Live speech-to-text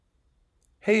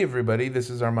Hey everybody, this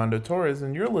is Armando Torres,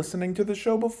 and you're listening to the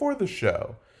show before the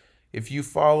show. If you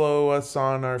follow us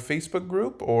on our Facebook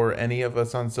group or any of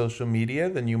us on social media,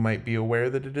 then you might be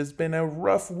aware that it has been a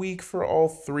rough week for all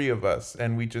three of us,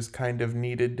 and we just kind of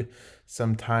needed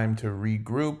some time to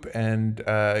regroup and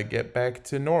get back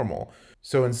to normal.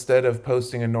 So instead of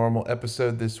posting a normal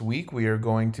episode this week, we are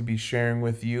going to be sharing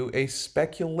with you a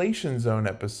Speculation Zone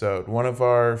episode, one of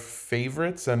our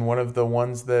favorites and one of the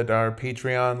ones that our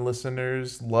Patreon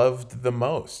listeners loved the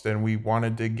most. And we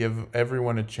wanted to give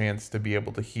everyone a chance to be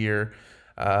able to hear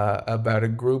about a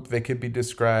group that could be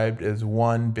described as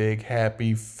one big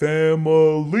happy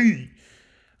family.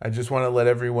 I just want to let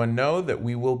everyone know that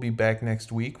we will be back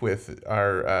next week with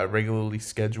our regularly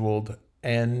scheduled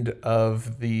end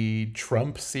of the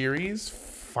Trump series,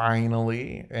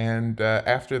 finally. And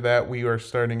after that, we are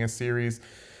starting a series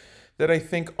that I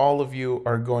think all of you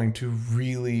are going to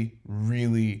really,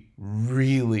 really,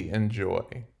 really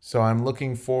enjoy. So I'm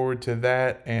looking forward to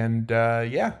that. And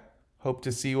hope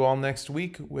to see you all next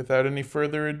week. Without any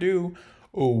further ado,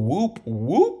 whoop,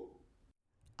 whoop.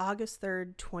 August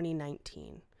 3rd,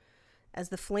 2019. As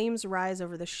the flames rise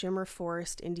over the Shimmer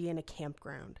Forest, Indiana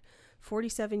campground,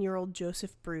 47-year-old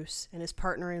Joseph Bruce and his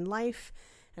partner in life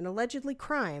and allegedly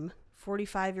crime,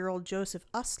 45-year-old Joseph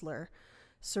Usler,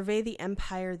 survey the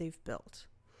empire they've built.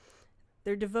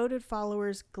 Their devoted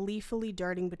followers gleefully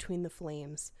darting between the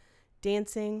flames,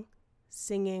 dancing,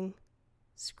 singing,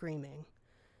 screaming.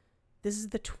 This is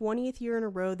the 20th year in a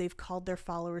row they've called their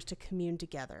followers to commune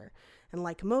together. And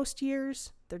like most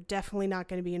years, they're definitely not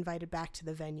going to be invited back to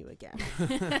the venue again.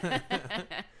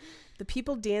 The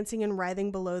people dancing and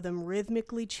writhing below them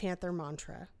rhythmically chant their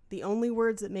mantra, the only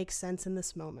words that make sense in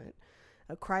this moment.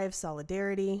 A cry of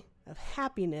solidarity, of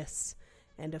happiness,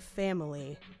 and of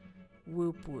family.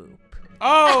 Whoop whoop.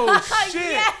 Oh, shit!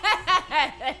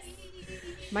 Yes!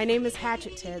 My name is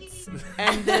Hatchet Tits,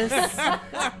 and this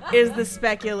is the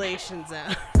Speculation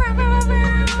Zone.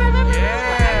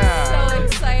 Yeah! I'm so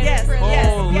excited Yes, for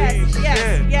Holy this.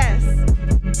 yes.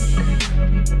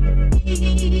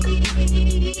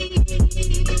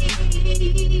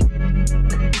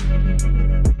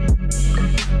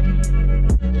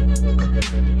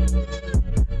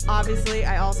 Obviously,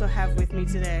 I also have with me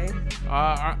today.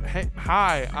 Hey,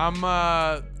 hi, I'm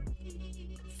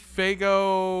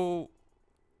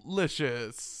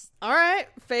Fago-licious. All right,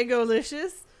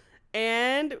 Fagolicious.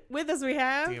 And with us we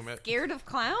have... Damn it. Scared of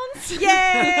clowns?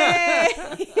 Yay!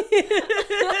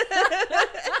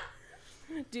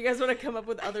 Do you guys want to come up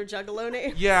with other Juggalo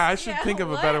names? Yeah, I should Yeah, think of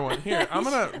a what? better one. Here, I'm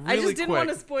gonna really I just didn't quick. want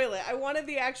to spoil it. I wanted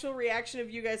the actual reaction of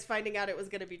you guys finding out it was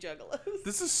going to be Juggalos.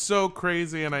 This is so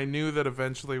crazy, and I knew that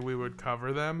eventually we would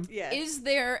cover them. Yeah. Is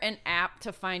there an app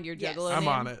to find your Yes. Juggalo I'm name?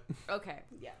 on it. Okay.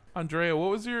 Yeah. Andrea,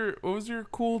 what was your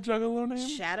cool Juggalo name?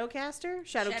 Shadowcaster?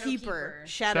 Shadowkeeper.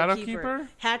 Shadowkeeper?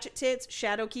 Hatchet Tits,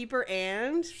 Shadowkeeper,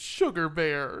 and... Sugar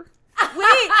Bear.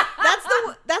 Wait, that's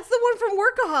the one from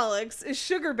Workaholics, is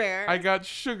Sugar Bear. I got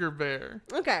Sugar Bear.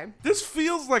 Okay. This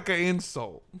feels like an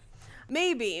insult.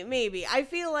 Maybe. I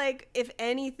feel like, if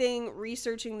anything,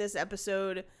 researching this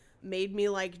episode made me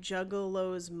like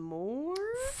Juggalos more.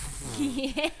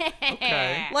 Yeah.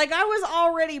 Okay. Like, I was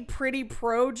already pretty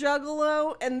pro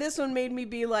Juggalo, and this one made me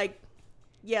be like,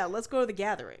 yeah, let's go to the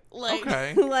gathering. Like,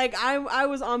 Okay. like I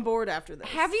was on board after this.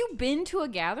 Have you been to a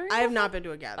gathering? I have not been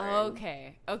to a gathering.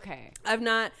 Okay. I've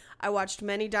not. I watched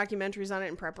many documentaries on it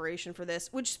in preparation for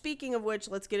this, which, speaking of which,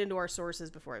 let's get into our sources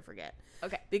before I forget.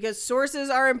 Okay. Because sources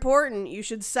are important. You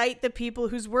should cite the people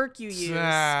whose work you use.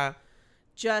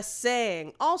 Just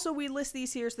saying. Also, we list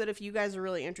these here so that if you guys are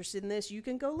really interested in this, you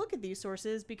can go look at these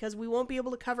sources, because we won't be able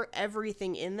to cover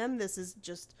everything in them. This is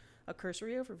just a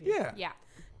cursory overview. Yeah.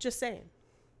 Just saying.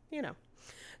 You know.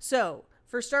 So,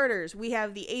 for starters, we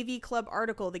have the AV Club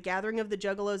article, "The Gathering of the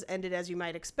Juggalos Ended As You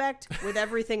Might Expect, with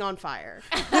Everything on Fire."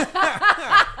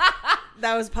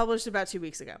 That was published about 2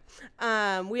 weeks ago.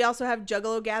 We also have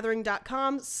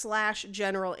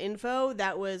juggalogathering.com/general info.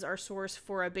 That was our source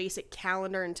for a basic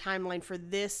calendar and timeline for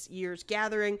this year's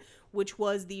gathering, which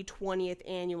was the 20th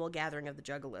annual gathering of the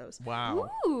Juggalos.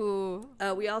 Wow. Ooh.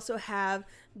 We also have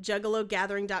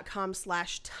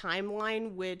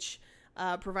juggalogathering.com/timeline, which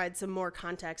provides some more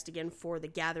context again for the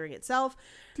gathering itself.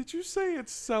 Did you say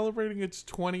it's celebrating its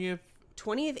 20th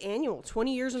 20th annual,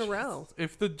 20 years in a row.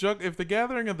 If the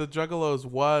gathering of the Juggalos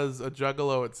was a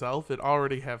Juggalo itself, it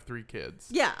already have 3 kids.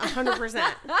 Yeah,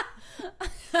 100%.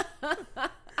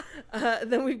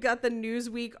 Then we've got the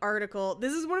Newsweek article.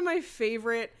 This is one of my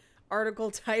favorite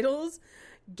article titles.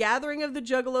 Gathering of the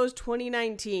Juggalos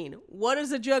 2019. What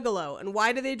is a Juggalo and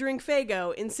why do they drink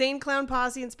Faygo? Insane Clown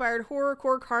Posse inspired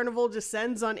horrorcore carnival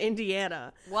descends on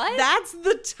Indiana. What? That's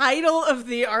the title of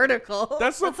the article.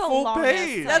 That's a a full long-ass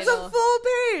page. title. That's a full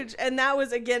page. And that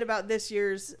was, again, about this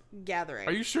year's gathering.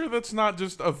 Are you sure that's not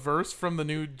just a verse from the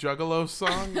new Juggalo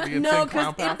song? The Insane No,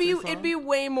 Clown because Posse song? it'd be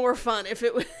way more fun if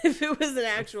it was, if it was an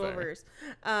actual fair. verse.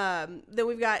 Then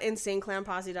we've got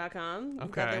InsaneClownPosse.com.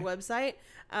 We've got their Okay.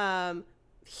 website.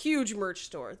 Huge merch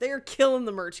store. They are killing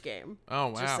the merch game. Oh,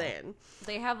 wow. Just saying.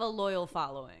 They have a loyal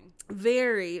following.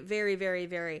 Very, very, very,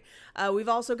 very. We've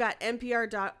also got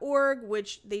NPR.org,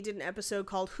 which they did an episode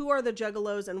called Who Are the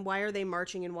Juggalos and Why Are They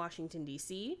Marching in Washington,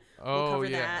 D.C.? We'll Oh, cover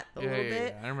yeah. that a Yeah, little yeah,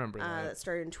 bit. yeah. I remember that. That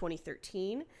started in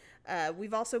 2013.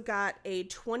 We've also got a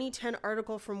 2010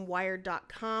 article from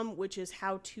Wired.com, which is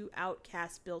how two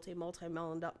outcasts built a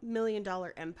multi-million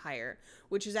dollar empire,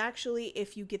 which is actually,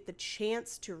 if you get the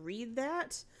chance to read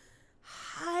that,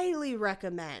 highly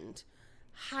recommend.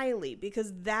 Highly,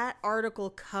 because that article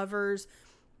covers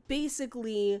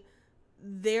basically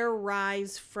their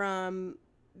rise from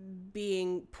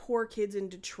being poor kids in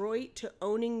Detroit to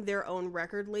owning their own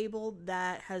record label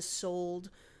that has sold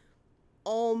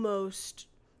almost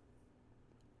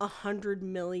 100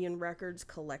 million records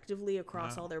collectively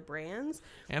across all their brands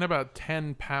And about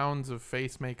 10 pounds of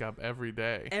face makeup every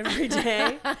day. every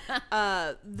day.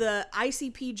 The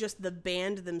ICP, just the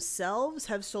band themselves,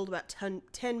 have sold about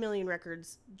 10 million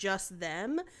records, just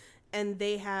them. And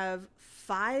they have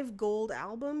 5 gold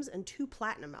albums and 2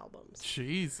 platinum albums.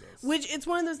 Jesus. Which, it's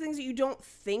one of those things that you don't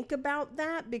think about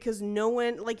that because no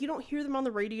one, like, you don't hear them on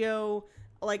the radio.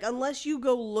 Like, unless you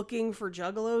go looking for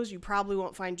Juggalos, you probably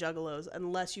won't find Juggalos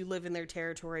unless you live in their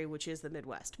territory, which is the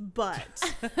Midwest. But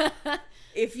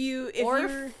if Or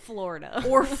you're Florida.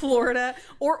 or Florida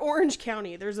or Orange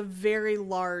County, there's a very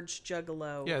large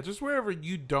Juggalo. Yeah, just wherever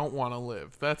you don't want to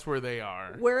live. That's where they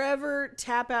are. Wherever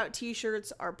tap out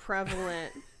t-shirts are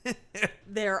prevalent,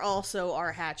 there also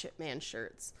are Hatchet Man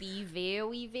shirts. Be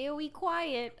very, very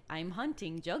quiet. I'm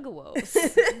hunting juggalos.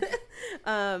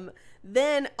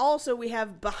 Then also we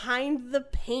have Behind the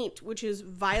Paint, which is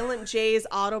Violent J's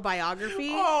autobiography.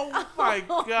 Oh my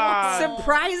god.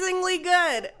 Surprisingly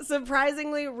good.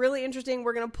 Surprisingly really interesting.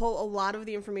 We're going to pull a lot of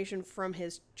the information from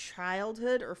his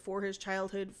childhood or for his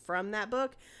childhood from that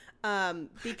book.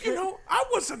 Because You know, I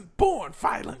wasn't born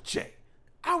Violent J.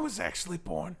 I was actually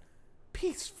born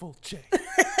Peaceful J.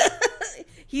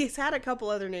 he's had a couple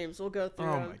other names. We'll go through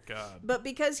Oh them. my god. But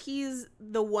because he's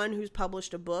the one who's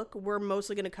published a book, we're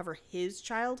mostly going to cover his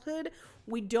childhood.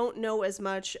 We don't know as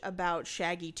much about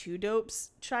Shaggy Two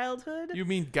Dope's childhood. You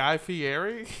mean Guy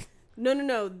Fieri?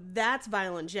 No. That's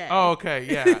Violent J. Oh, okay,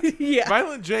 yeah. Yeah.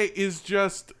 Violent J is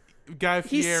just Guy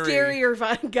He's Fieri.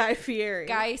 scarier Guy Fieri.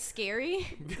 Guy Scary?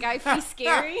 Guy Fee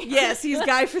Scary? Yes, he's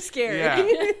Guy Fieri.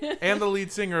 Yeah. And the lead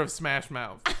singer of Smash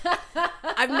Mouth.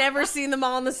 I've never seen them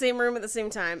all in the same room at the same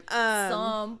time.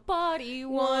 Somebody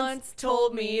once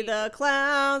told me the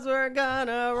clowns were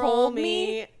gonna roll Hold me.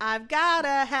 me. I've got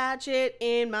a hatchet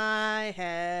in my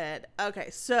head.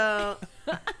 Okay, so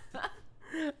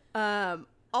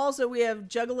also we have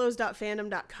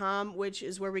juggalos.fandom.com, which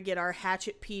is where we get our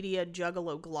Hatchetpedia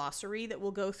Juggalo glossary that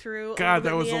we'll go through. God, that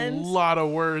at was the a end. lot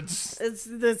of words. It's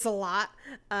a lot.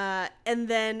 And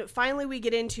then finally we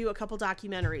get into a couple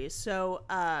documentaries. So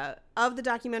of the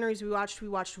documentaries we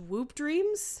watched Whoop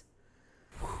Dreams.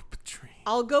 Dream.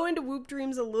 I'll go into Whoop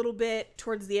Dreams a little bit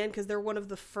towards the end because they're one of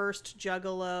the first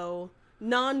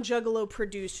non-Juggalo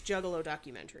produced Juggalo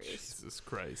documentaries. Jesus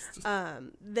Christ.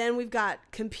 Then we've got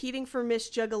Competing for Miss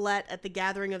Juggalette at the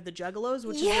Gathering of the Juggalos,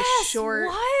 which is a Yes, short...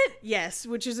 what? Yes,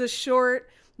 which is a short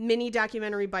mini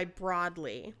documentary by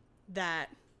Broadly that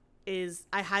is...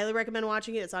 I highly recommend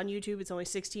watching it. It's on YouTube. It's only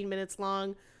 16 minutes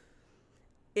long.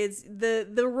 It's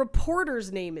the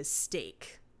reporter's name is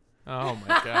Steak. Oh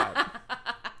my god.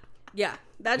 Yeah,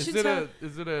 that Is should it tell...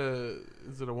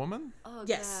 a woman? Oh,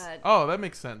 Yes. God. Oh, that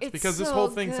makes sense. It's because this so whole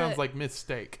thing good. sounds like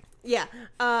Mistake. Yeah.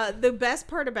 The best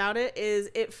part about it is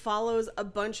it follows a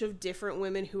bunch of different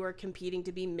women who are competing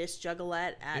to be Miss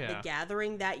Juggalette at the Yeah.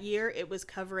 Gathering that year. It was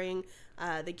covering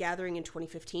the Gathering in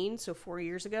 2015, so 4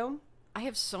 years ago. I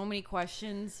have so many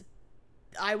questions.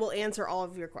 I will answer all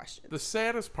of your questions. The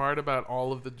saddest part about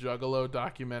all of the Juggalo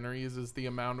documentaries is the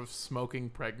amount of smoking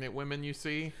pregnant women you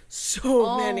see.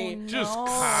 So many. no. Just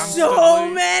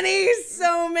constantly.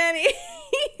 So many.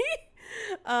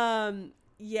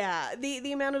 Yeah,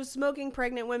 the amount of smoking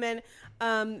pregnant women,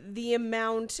 the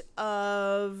amount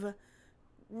of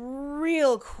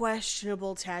real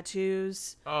questionable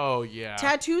tattoos. Oh, yeah.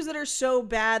 Tattoos that are so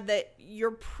bad that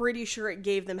you're pretty sure it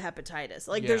gave them hepatitis.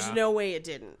 Like, there's Yeah. no way it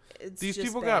didn't. It's These just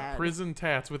people bad. got prison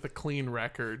tats with a clean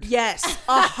record. Yes,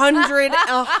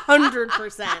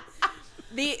 100%.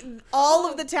 All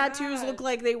of the tattoos look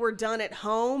like they were done at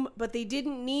home, but they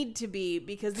didn't need to be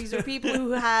because these are people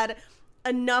who had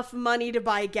enough money to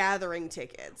buy gathering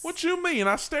tickets. What you mean?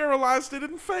 I sterilized it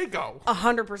in Fago.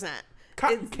 100%.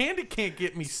 Cotton candy can't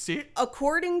get me sick.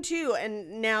 According to,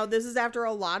 and now this is after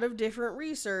a lot of different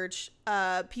research,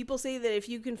 people say that if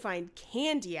you can find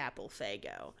candy apple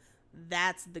Faygo,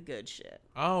 that's the good shit.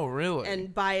 Oh, really?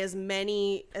 And buy as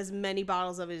many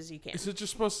bottles of it as you can. Is it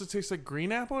just supposed to taste like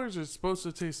green apple, or is it supposed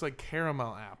to taste like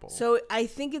caramel apple? So I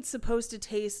think it's supposed to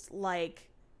taste like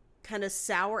kind of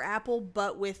sour apple,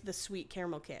 but with the sweet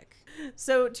caramel kick.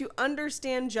 So to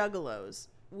understand Juggalos,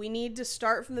 we need to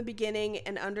start from the beginning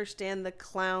and understand the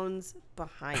clowns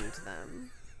behind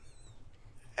them.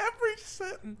 Every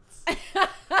sentence.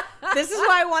 This is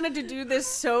why I wanted to do this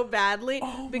so badly,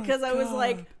 Oh my because I was God.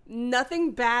 like,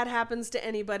 nothing bad happens to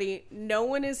anybody. No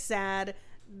one is sad.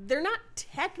 They're not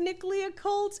technically a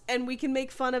cult, and we can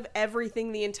make fun of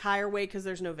everything the entire way because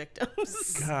there's no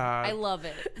victims. God. I love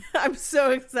it. I'm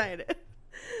so excited.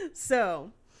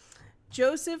 So,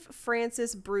 Joseph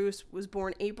Francis Bruce was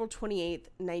born April 28th,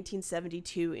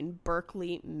 1972 in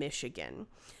Berkeley, Michigan.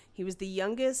 He was the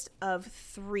youngest of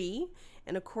 3,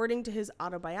 and according to his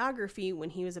autobiography,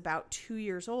 when he was about 2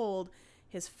 years old,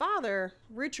 his father,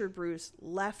 Richard Bruce,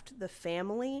 left the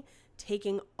family,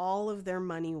 taking all of their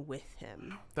money with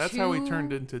him. That's how he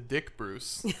turned into Dick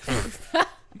Bruce.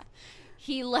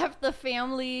 He left the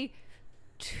family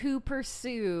to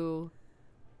pursue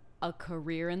a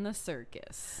career in the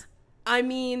circus. I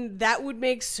mean, that would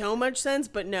make so much sense,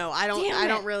 but no, I don't. Damn I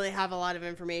don't it. really have a lot of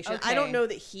information. I Okay. don't know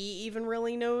that he even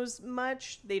really knows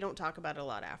much. They don't talk about it a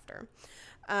lot after.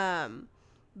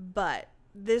 But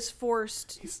this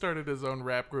forced. He started his own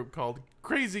rap group called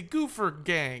Crazy Goofer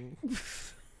Gang.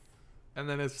 And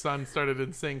then his son started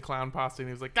Insane Clown Posse, and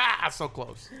he was like, so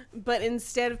close. But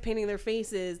instead of painting their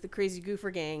faces, the Crazy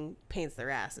Goofer Gang paints their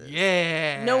asses.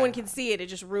 Yeah. No one can see it. It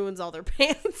just ruins all their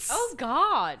pants. Oh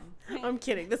God! I'm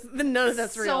kidding. None of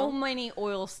that's So real. many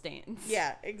oil stains.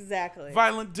 Yeah, exactly.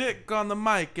 Violent Dick on the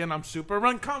mic, and I'm super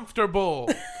uncomfortable.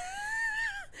 Violent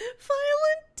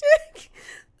dick.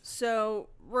 So,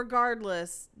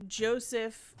 regardless,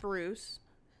 Joseph Bruce,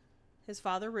 his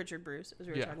father Richard Bruce, as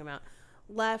we were Yeah. talking about,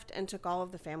 left and took all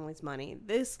of the family's money.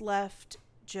 This left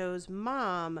Joe's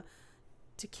mom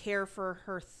to care for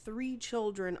her 3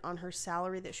 children on her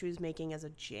salary that she was making as a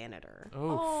janitor.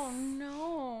 Oh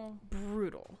no!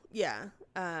 Brutal. Yeah.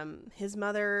 His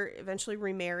mother eventually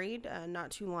remarried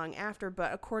not too long after,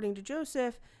 but according to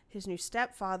Joseph, his new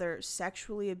stepfather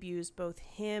sexually abused both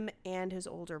him and his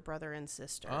older brother and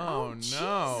sister. Oh, no.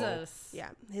 Jesus!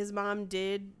 Yeah, his mom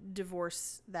did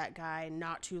divorce that guy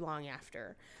not too long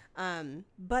after.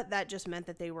 But that just meant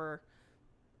that they were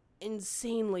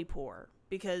insanely poor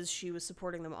because she was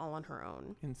supporting them all on her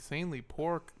own. Insanely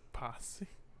poor posse.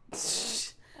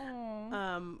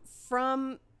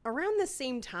 From around the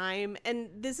same time, and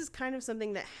this is kind of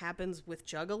something that happens with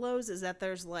Juggalos, is that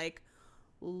there's like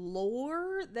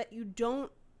lore that you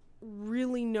don't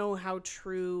really know how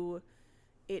true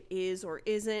it is or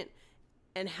isn't,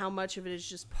 and how much of it is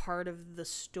just part of the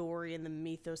story and the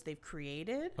mythos they've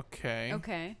created. Okay.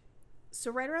 Okay.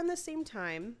 So right around the same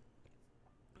time,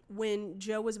 when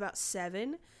Joe was about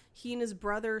 7, he and his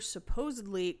brother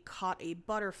supposedly caught a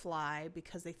butterfly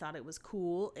because they thought it was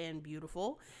cool and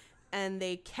beautiful, and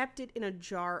they kept it in a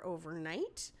jar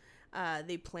overnight.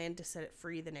 They planned to set it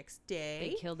free the next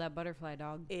day. They killed that butterfly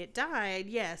dog. It died,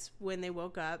 yes. When they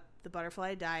woke up, the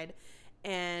butterfly died,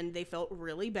 and they felt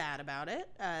really bad about it.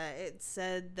 It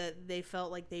said that they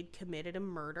felt like they'd committed a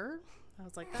murder. I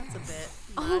was like, that's a bit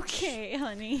much. Okay,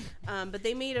 honey. But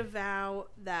they made a vow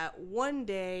that one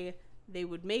day they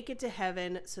would make it to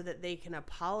heaven so that they can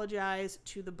apologize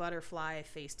to the butterfly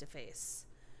face to face.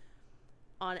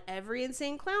 On every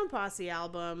Insane Clown Posse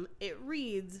album, it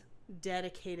reads,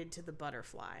 dedicated to the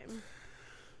butterfly.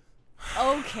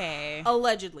 Okay.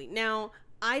 Allegedly. Now,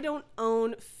 I don't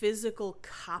own physical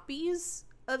copies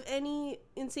of any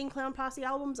Insane Clown Posse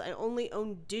albums. I only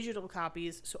own digital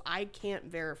copies, so I can't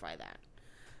verify that.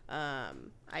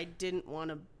 I didn't want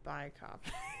to buy a copy.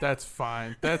 That's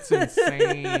fine. That's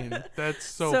insane. That's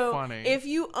so funny. If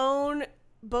you own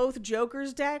both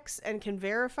Joker's decks and can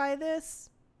verify this,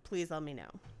 please let me know.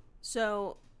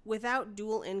 So, without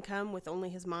dual income, with only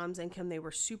his mom's income, they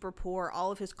were super poor.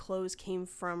 All of his clothes came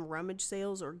from rummage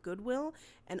sales or Goodwill,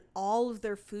 and all of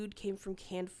their food came from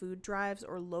canned food drives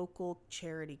or local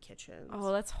charity kitchens.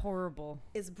 Oh, that's horrible.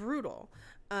 It's brutal.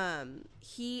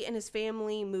 He and his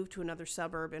family moved to another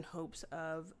suburb in hopes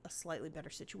of a slightly better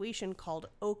situation called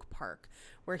Oak Park,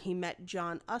 where he met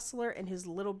John Usler and his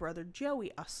little brother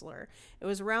Joey Usler. It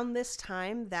was around this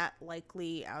time that,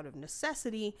 likely out of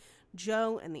necessity,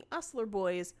 Joe and the Usler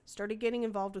boys started getting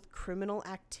involved with criminal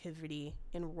activity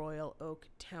in Royal Oak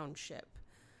Township.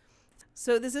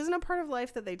 So this isn't a part of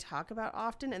life that they talk about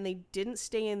often, and they didn't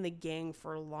stay in the gang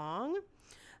for long.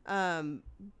 Joseph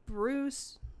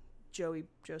Bruce,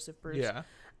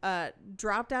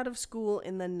 dropped out of school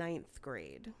in the 9th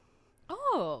grade.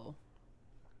 Oh.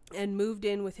 And moved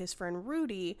in with his friend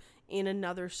Rudy in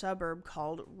another suburb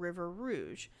called River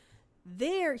Rouge.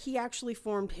 There, he actually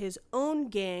formed his own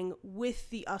gang with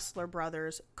the Usler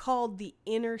brothers called the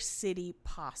Inner City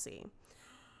Posse.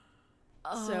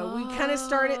 So we kind of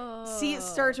see it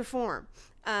start to form.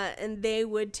 And they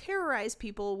would terrorize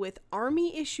people with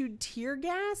army-issued tear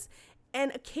gas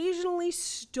and occasionally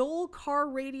stole car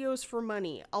radios for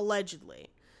money, allegedly.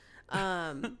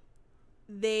 And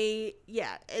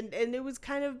it was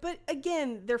kind of, but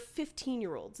again, they're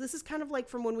 15-year-olds. This is kind of like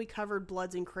from when we covered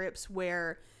Bloods and Crips,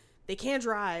 where they can't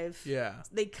drive. Yeah.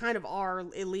 They kind of are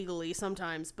illegally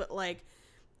sometimes, but like,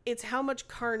 it's how much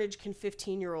carnage can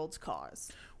 15-year-olds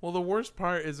cause. Well, the worst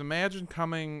part is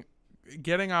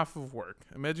getting off of work.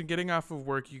 Imagine getting off of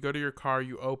work, you go to your car,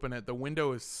 you open it, the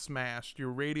window is smashed, your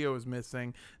radio is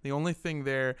missing. The only thing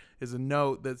there is a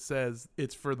note that says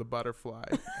it's for the butterfly.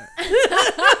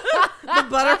 The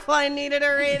butterfly needed a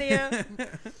radio.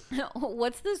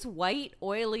 What's this white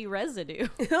oily residue?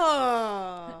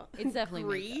 Oh, It's definitely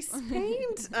grease makeup.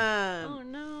 paint. Oh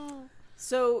no.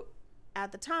 So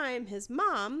at the time, his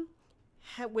mom,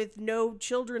 with no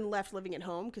children left living at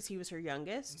home because he was her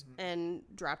youngest, and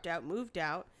moved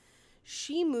out,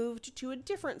 she moved to a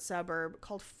different suburb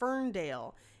called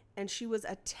Ferndale, and she was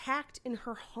attacked in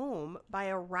her home by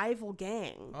a rival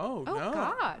gang, Oh, Oh no.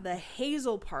 God. the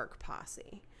Hazel Park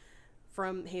Posse,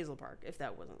 from Hazel Park, if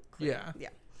that wasn't clear. Yeah.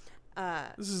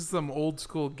 This is some old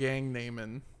school gang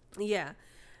naming. Yeah.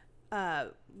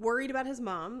 Worried about his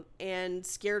mom and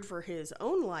scared for his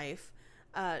own life,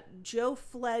 Joe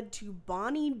fled to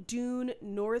Bonnie Doon,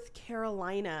 North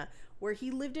Carolina, where he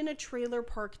lived in a trailer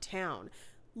park town.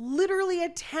 Literally a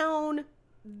town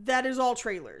that is all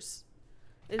trailers.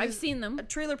 I've seen them. A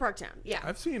trailer park town. Yeah.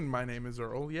 I've seen My Name is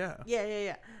Earl, yeah.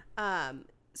 Yeah.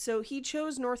 So he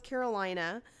chose North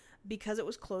Carolina because it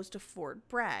was close to Fort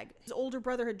Bragg. His older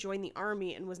brother had joined the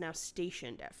army and was now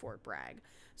stationed at Fort Bragg.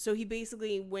 So he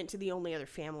basically went to the only other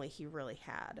family he really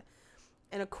had.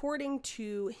 And according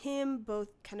to him, both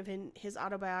kind of in his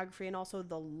autobiography and also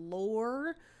the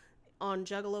lore on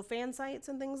Juggalo fan sites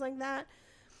and things like that,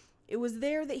 it was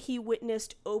there that he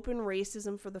witnessed open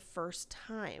racism for the first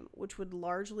time, which would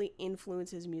largely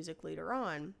influence his music later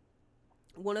on.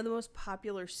 One of the most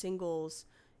popular singles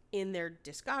in their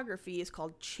discography is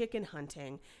called Chicken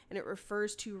Hunting, and it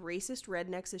refers to racist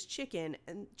rednecks as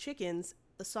chickens.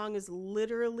 The song is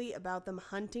literally about them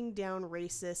hunting down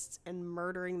racists and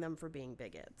murdering them for being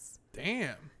bigots.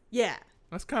 Damn. Yeah.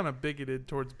 That's kind of bigoted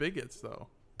towards bigots, though.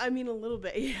 I mean, a little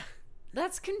bit, yeah.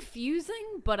 That's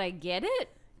confusing, but I get it.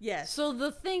 Yes. So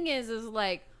the thing is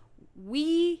like,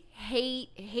 we hate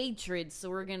hatred, so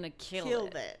we're gonna kill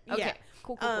it. Okay. Yeah.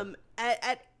 Cool.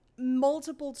 At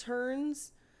multiple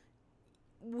turns,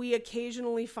 we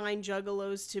occasionally find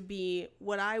juggalos to be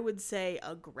what I would say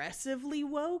aggressively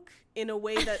woke in a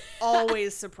way that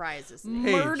always surprises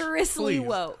me. Paige, Murderously please.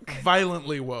 woke.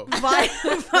 Violently woke.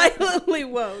 Violently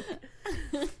woke.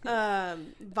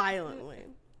 Violently.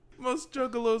 Most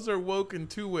juggalos are woke in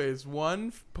two ways.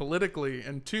 One, politically,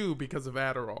 and two, because of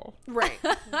Adderall. Right.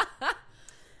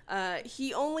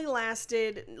 He only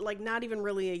lasted, like, not even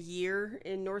really a year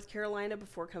in North Carolina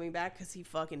before coming back because he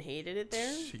fucking hated it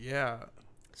there. Yeah.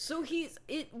 So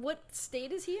what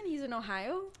state is he in? He's in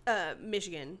Ohio?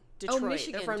 Michigan. Detroit. Oh,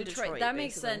 Michigan. They're from Detroit. That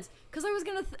makes basically. sense. Because I was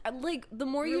going to, the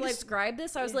more you describe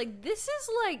this, I was like, this is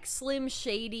like Slim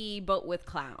Shady, but with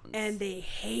clowns. And they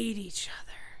hate each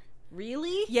other.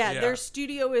 Really? Yeah, Yeah. their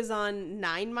studio is on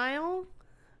 9 Mile.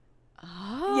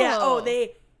 Oh. Yeah,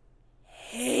 they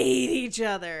hate each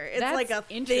other. It's That's like a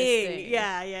interesting. thing.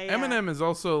 Yeah. Eminem is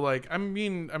also like, I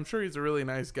mean, I'm sure he's a really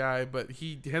nice guy, but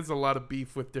he has a lot of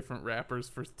beef with different rappers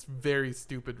for very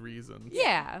stupid reasons.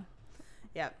 Yeah.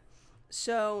 Yeah.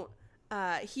 So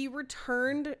he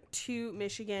returned to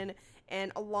Michigan,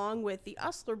 and along with the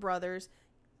Usler brothers,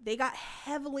 they got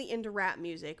heavily into rap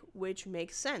music, which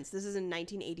makes sense. This is in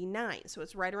 1989, so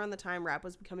it's right around the time rap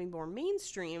was becoming more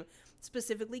mainstream,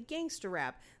 specifically gangster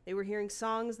rap. They were hearing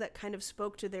songs that kind of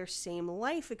spoke to their same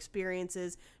life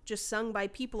experiences, just sung by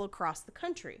people across the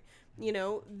country. You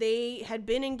know, they had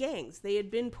been in gangs. They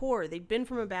had been poor. They'd been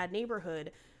from a bad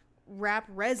neighborhood. Rap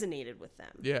resonated with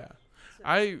them. Yeah.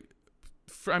 I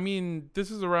mean, this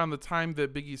is around the time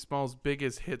that Biggie Smalls'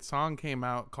 biggest hit song came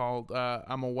out called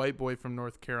I'm a White Boy from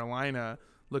North Carolina.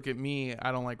 Look at me,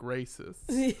 I don't like racists.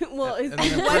 Well, and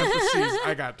then in parentheses,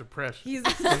 I got depression.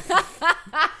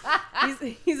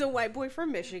 He's a white boy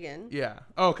from Michigan. Yeah.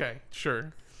 Okay,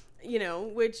 sure. You know,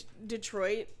 which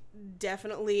Detroit,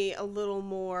 definitely a little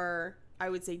more, I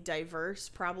would say, diverse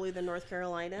probably than North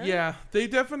Carolina. Yeah, they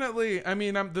definitely, I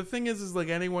mean, the thing is like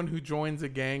anyone who joins a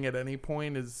gang at any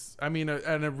point is, I mean,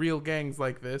 and a real gangs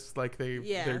like this, like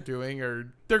they're doing,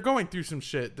 or they're going through some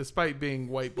shit despite being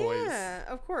white boys.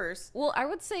 Yeah, of course. Well, I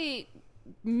would say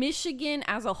Michigan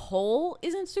as a whole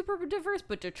isn't super diverse,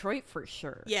 but Detroit for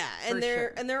sure. Yeah, and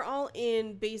they're all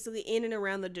basically in and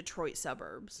around the Detroit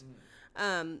suburbs.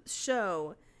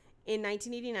 So in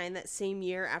 1989, that same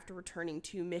year after returning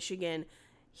to Michigan,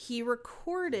 he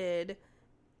recorded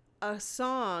a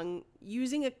song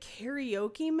using a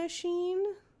karaoke machine.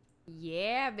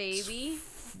 Yeah, baby.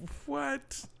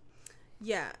 What?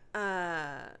 Yeah,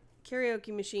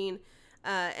 karaoke machine.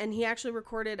 And he actually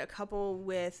recorded a couple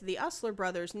with the Usler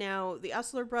brothers. Now, the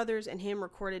Usler brothers and him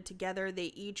recorded together.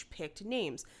 They each picked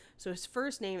names. So his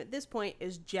first name at this point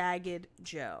is Jagged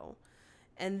Joe.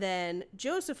 And then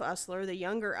Joseph Usler, the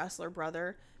younger Usler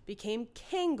brother, became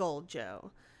Kangol Joe.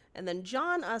 And then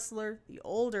John Usler, the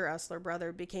older Usler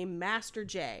brother, became Master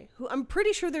J, who I'm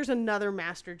pretty sure there's another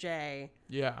Master J.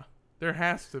 Yeah, there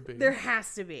has to be. There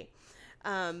has to be.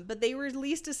 But they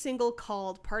released a single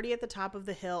called Party at the Top of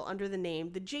the Hill under the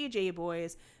name The JJ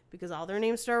Boys because all their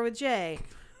names start with J,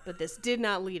 but this did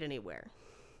not lead anywhere.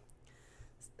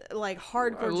 Like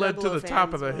hardcore led to the fans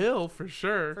top of the hill for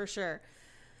sure. For sure.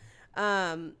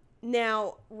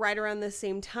 Now, right around the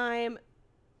same time,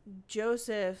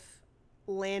 Joseph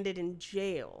landed in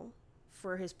jail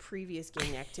for his previous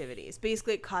gang activities.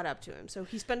 Basically, it caught up to him. So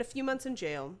he spent a few months in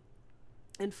jail,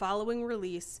 and following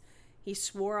release, he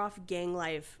swore off gang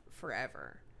life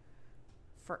forever.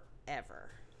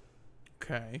 Forever.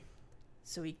 Okay.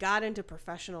 So he got into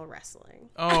professional wrestling.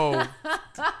 Oh,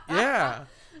 yeah.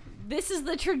 This is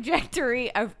the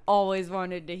trajectory I've always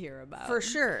wanted to hear about. For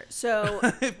sure. So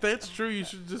if that's true, you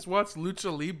should just watch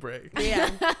Lucha Libre. yeah.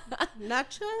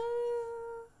 Nacho.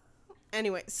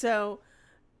 Anyway, so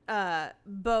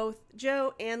both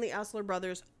Joe and the Usler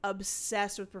brothers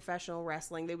obsessed with professional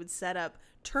wrestling. They would set up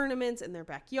tournaments in their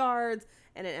backyards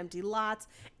and in empty lots.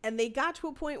 And they got to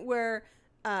a point where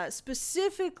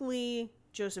specifically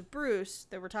Joseph Bruce,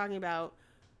 that we're talking about,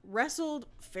 wrestled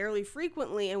fairly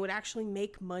frequently and would actually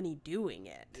make money doing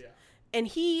it. Yeah. And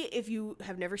he, if you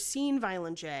have never seen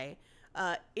Violent J,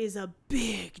 is a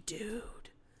big dude.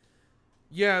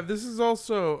 Yeah, this is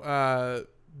also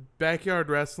backyard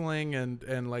wrestling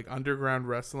and like underground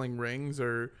wrestling rings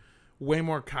are way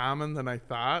more common than I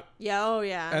thought. Yeah, oh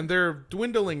yeah. And they're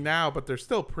dwindling now, but they're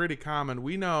still pretty common.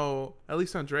 We know, at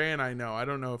least Andrea and I know, I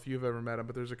don't know if you've ever met him,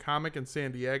 but there's a comic in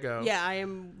San Diego. Yeah, I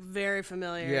am very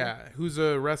familiar. Yeah, who's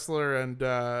a wrestler,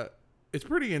 and it's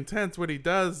pretty intense. What he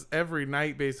does every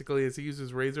night, basically, is he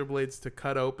uses razor blades to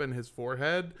cut open his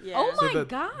forehead. Yeah. Oh my so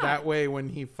God. That way, when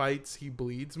he fights, he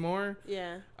bleeds more.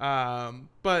 Yeah.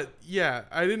 But yeah,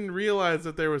 I didn't realize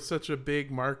that there was such a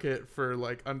big market for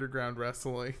like underground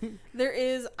wrestling. There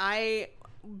is.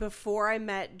 Before I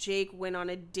met Jake, went on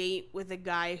a date with a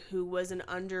guy who was an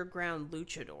underground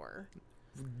luchador.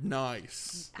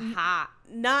 Nice. Ha.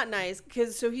 Not nice,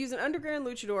 because so he was an underground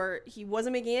luchador. He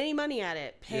wasn't making any money at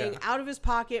it, paying out of his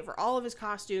pocket for all of his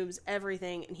costumes,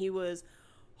 everything, and he was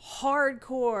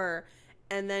hardcore.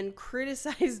 And then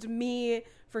criticized me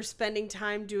for spending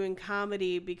time doing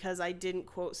comedy because I didn't,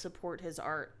 quote, support his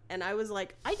art. And I was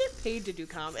like, I get paid to do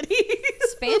comedy.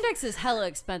 Spandex is hella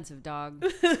expensive, dog.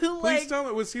 Please tell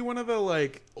me, was he one of the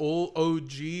like old OG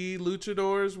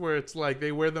luchadors where it's like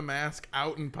they wear the mask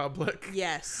out in public?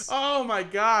 Yes. Oh my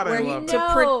God, I love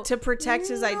that. To protect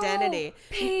his identity.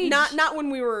 Paige. Not when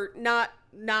we were not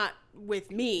with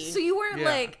me. So you weren't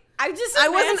like, I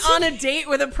wasn't on a date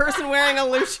with a person wearing a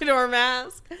luchador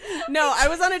mask. No, I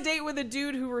was on a date with a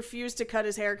dude who refused to cut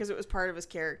his hair because it was part of his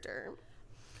character.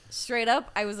 Straight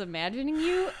up, I was imagining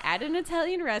you at an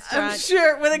Italian restaurant. I'm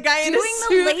sure, with a guy in a suit.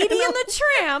 Doing the Lady and the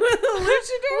Tramp with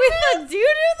a dude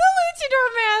with a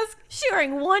luchador mask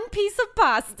sharing one piece of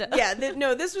pasta. Yeah,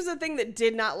 this was a thing that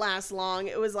did not last long.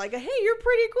 It was like, hey, you're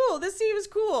pretty cool. This seems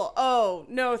cool. Oh,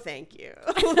 no, thank you.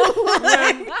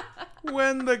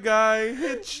 when the guy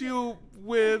hits you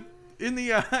in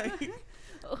the eye.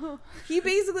 He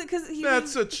basically,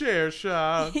 that's a chair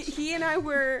shot. He and I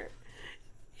were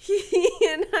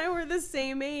the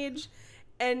same age,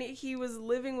 And he was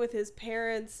living with his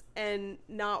parents and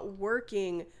not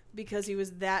working because he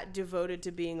was that devoted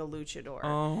to being a luchador.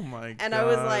 Oh my god. And I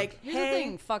was like, Here's the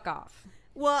thing, fuck off.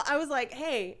 Well, I was like,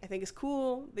 hey, I think it's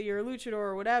cool that you're a luchador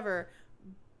or whatever,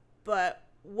 but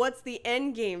what's the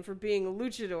end game for being a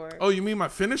luchador? Oh, you mean my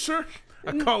finisher?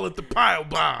 I call it the pile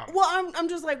bomb. Well, I'm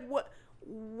just like,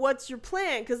 what's your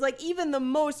plan? Because, like, even the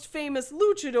most famous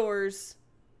luchadors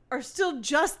are still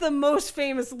just the most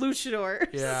famous luchadors.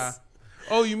 Yeah.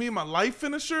 Oh, you mean my life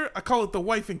finisher? I call it the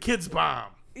wife and kids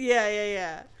bomb.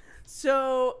 Yeah.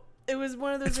 So it was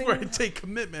one of those It's things where I take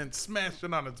commitment and smash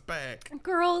it on its back.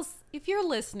 Girls, if you're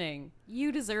listening,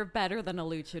 you deserve better than a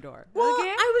luchador. Well, okay?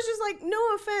 I was just like,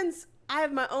 no offense. I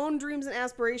have my own dreams and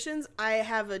aspirations. I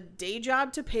have a day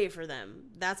job to pay for them.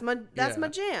 That's my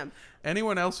jam.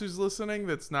 Anyone else who's listening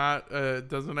that's not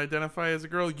doesn't identify as a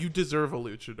girl, you deserve a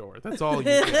luchador. That's all you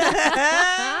get.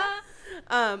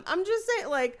 I'm just saying,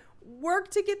 like, work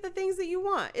to get the things that you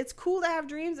want. It's cool to have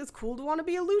dreams. It's cool to want to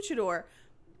be a luchador.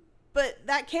 But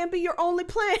that can't be your only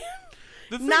plan.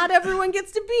 Not everyone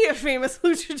gets to be a famous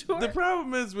luchador. The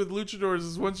problem is with luchadors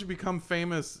is once you become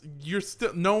famous,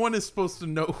 no one is supposed to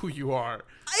know who you are.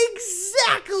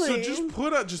 Exactly.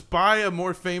 So just buy a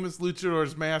more famous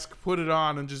luchador's mask, put it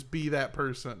on, and just be that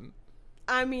person.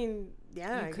 I mean,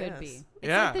 yeah, you could be. It's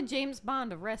Yeah. like the James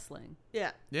Bond of wrestling.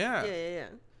 Yeah. Yeah.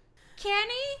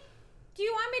 Kenny, do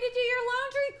you want me to do your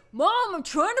laundry? Mom, I'm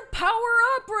trying to power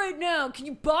up right now. Can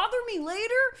you bother me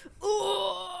later?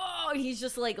 Oh, he's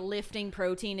just like lifting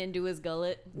protein into his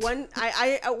gullet.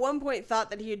 I at one point thought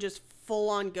that he had just full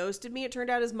on ghosted me. It turned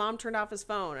out his mom turned off his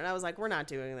phone, and I was like, we're not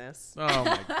doing this. Oh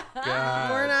my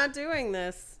god. We're not doing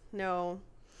this. No.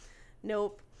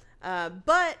 Nope.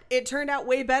 But it turned out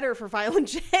way better for Violent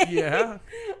J. Yeah.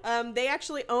 They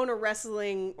actually own a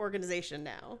wrestling organization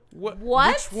now. What?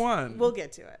 What? Which one? We'll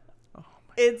get to it. Oh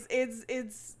my.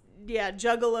 It's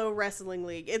Juggalo Wrestling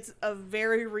League. It's a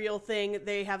very real thing.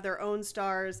 They have their own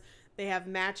stars. They have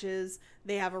matches.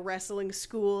 They have a wrestling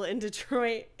school in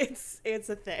Detroit. It's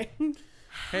a thing.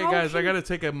 Hey guys, I got to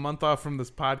take a month off from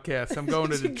this podcast. I'm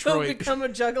going to Go Detroit. become a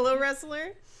Juggalo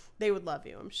wrestler. They would love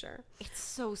you, I'm sure. It's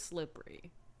so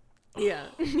slippery. Yeah.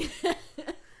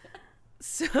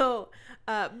 So,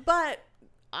 but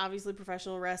obviously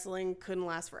professional wrestling couldn't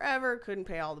last forever, couldn't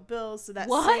pay all the bills. So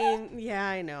yeah,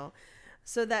 I know.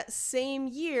 So that same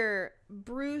year,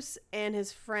 Bruce and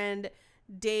his friend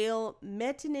Dale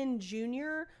Mettinen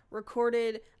Jr.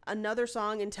 recorded another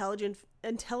song,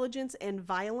 Intelligence and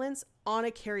Violence, on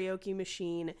a karaoke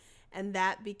machine. And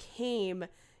that became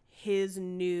his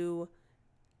new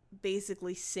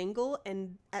basically single,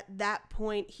 and at that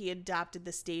point he adopted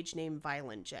the stage name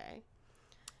Violent J.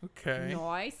 Okay.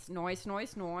 Nice.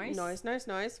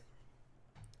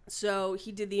 So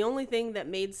he did the only thing that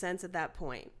made sense at that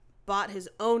point. Bought his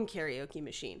own karaoke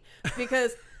machine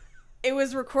because it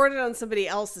was recorded on somebody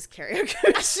else's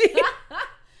karaoke machine.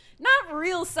 Not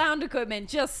real sound equipment,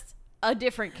 just a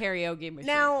different karaoke machine.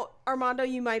 Now, Armando,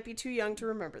 you might be too young to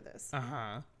remember this.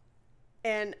 Uh-huh.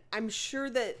 And I'm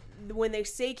sure that when they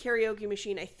say karaoke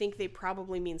machine, I think they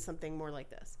probably mean something more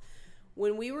like this.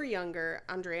 When we were younger,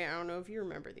 Andrea, I don't know if you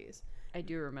remember these. I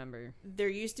do remember. There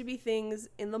used to be things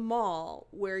in the mall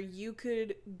where you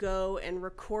could go and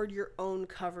record your own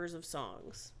covers of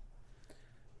songs.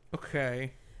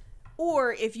 Okay.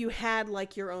 Or if you had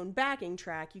like your own backing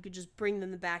track, you could just bring them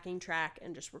the backing track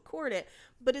and just record it.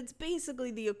 But it's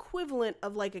basically the equivalent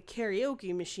of like a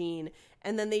karaoke machine.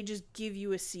 And then they just give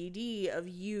you a CD of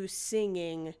you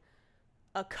singing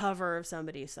a cover of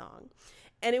somebody's song.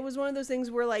 And it was one of those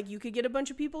things where like you could get a bunch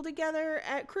of people together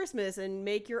at Christmas and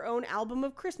make your own album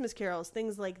of Christmas carols,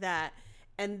 things like that.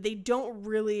 And they don't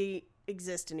really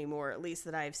exist anymore, at least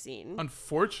that I've seen.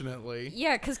 Unfortunately.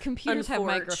 Yeah, because computers have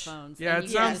microphones. Yeah, and it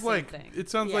you get sounds the same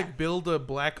thing. like build a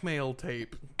blackmail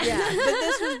tape. Yeah, but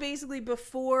this was basically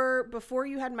before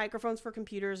you had microphones for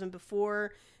computers and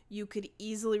before you could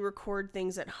easily record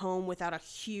things at home without a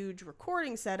huge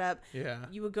recording setup. Yeah.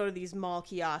 You would go to these mall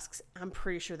kiosks. I'm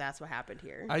pretty sure that's what happened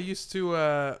here. I used to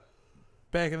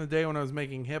back in the day when I was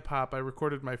making hip hop, I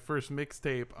recorded my first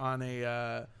mixtape on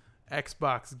a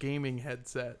Xbox gaming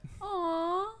headset.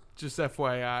 Aww. Just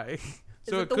FYI. Is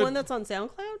it the one that's on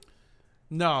SoundCloud?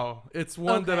 No, it's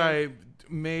one that Okay. I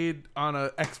made on a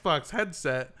Xbox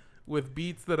headset with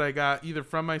beats that I got either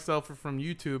from myself or from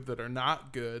YouTube that are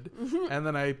not good. And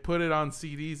then I put it on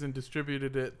CDs and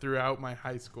distributed it throughout my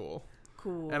high school.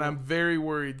 Cool. And I'm very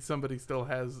worried somebody still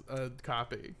has a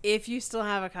copy. If you still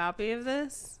have a copy of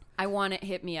this, I want it.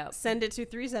 Hit me up. send it to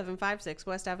 3756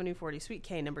 West Avenue 40, Suite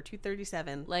K, number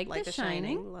 237. Like The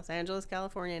Shining. Los Angeles,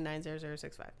 California,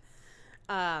 90065.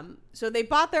 So they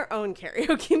bought their own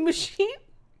karaoke machine.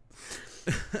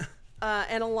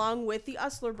 And along with the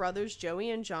Usler brothers,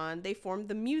 Joey and John, they formed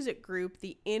the music group,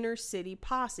 the Inner City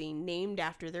Posse, named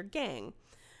after their gang.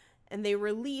 And they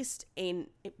released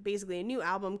basically a new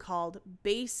album called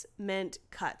Basement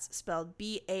Cuts, spelled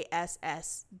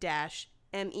BASS-MENT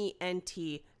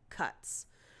Cuts.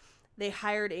 They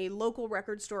hired a local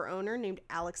record store owner named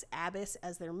Alex Abbas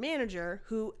as their manager,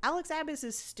 who Alex Abbas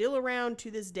is still around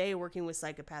to this day working with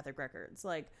Psychopathic Records,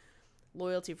 like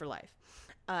loyalty for life.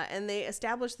 And they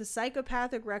established the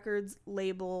Psychopathic Records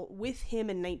label with him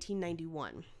in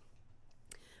 1991.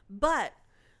 But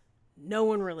no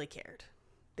one really cared.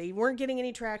 They weren't getting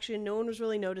any traction. No one was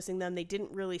really noticing them. They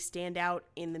didn't really stand out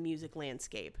in the music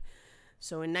landscape.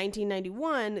 So in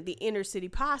 1991, the Inner City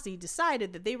Posse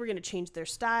decided that they were going to change their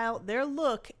style, their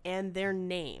look, and their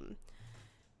name.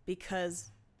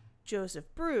 Because Joseph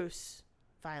Bruce,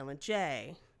 Violent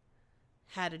J,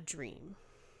 had a dream.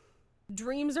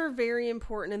 Dreams are very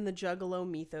important in the Juggalo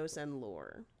mythos and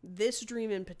lore. This dream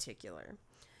in particular.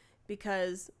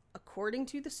 Because according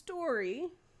to the story,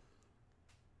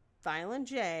 Violent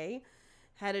J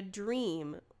had a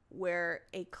dream where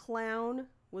a clown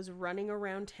was running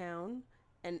around town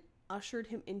and ushered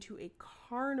him into a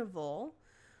carnival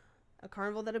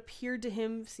that appeared to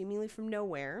him seemingly from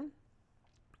nowhere.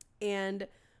 And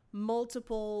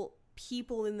multiple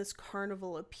people in this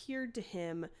carnival appeared to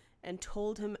him and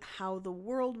told him how the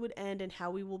world would end and how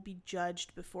we will be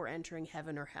judged before entering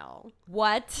heaven or hell.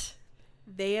 What?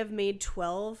 They have made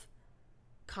 12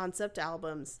 concept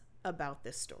albums about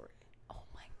this story. Oh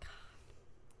my god.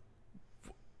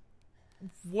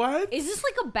 What? Is this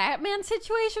like a Batman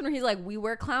situation where he's like, we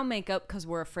wear clown makeup because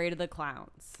we're afraid of the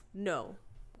clowns? No.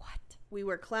 What? We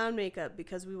wear clown makeup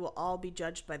because we will all be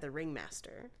judged by the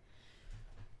ringmaster.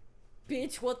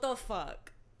 Bitch, what the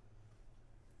fuck?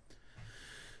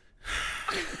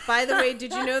 By the way,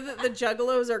 did you know that the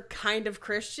Juggalos are kind of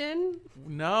Christian?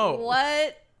 No.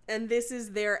 What? And this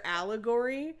is their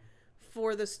allegory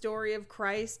for the story of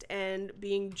Christ and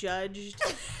being judged.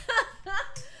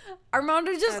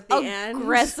 Armando just At the end.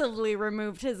 aggressively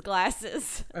removed his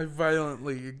glasses. I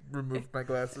violently removed my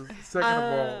glasses. Second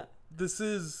of all, this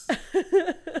is...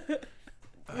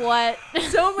 What?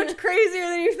 So much crazier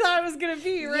than you thought it was going to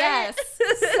be, right? Yes,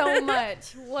 so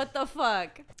much. What the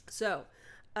fuck? So,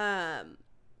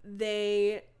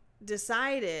 they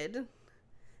decided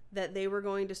that they were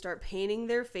going to start painting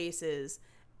their faces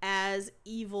as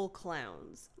evil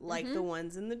clowns, like the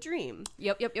ones in the dream.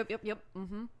 Yep.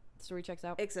 Mm-hmm. Story checks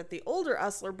out. Except the older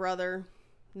Usler brother,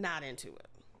 not into it.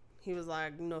 He was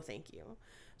like, no thank you.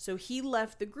 So he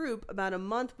left the group about a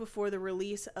month before the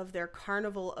release of their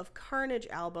Carnival of Carnage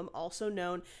album, also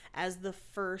known as the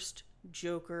first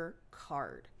Joker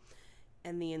card.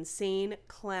 And the Insane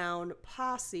Clown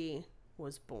Posse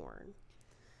was born.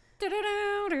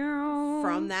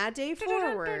 From that day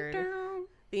forward,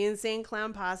 the Insane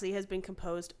Clown Posse has been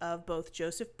composed of both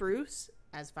Joseph Bruce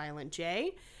as Violent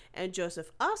J and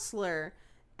Joseph Usler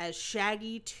as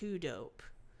Shaggy Two Dope.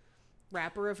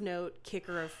 Rapper of note,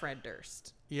 kicker of Fred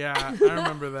Durst. Yeah, I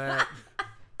remember that.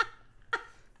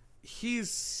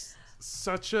 He's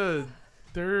such a...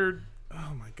 They're...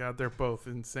 Oh my god, they're both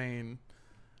insane.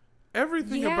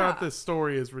 Everything about this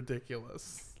story is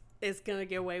ridiculous. It's gonna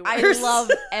get way I worse. love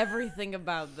everything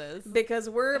about this. Because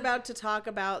we're about to talk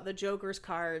about the Joker's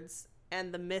cards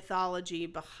and the mythology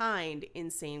behind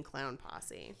Insane Clown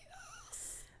Posse.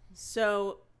 Yes.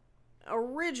 So,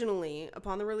 originally,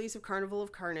 upon the release of Carnival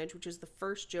of Carnage, which is the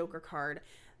first Joker card,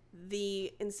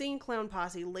 the Insane Clown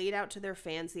Posse laid out to their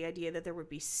fans the idea that there would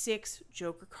be 6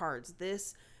 Joker cards.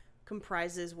 This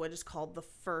comprises what is called the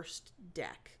first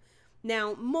deck.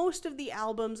 Now, most of the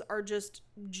albums are just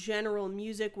general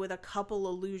music with a couple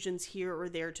allusions here or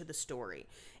there to the story.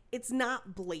 It's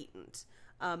not blatant,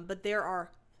 but there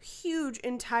are huge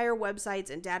entire websites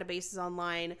and databases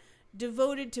online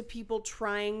devoted to people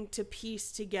trying to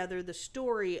piece together the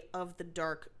story of the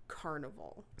Dark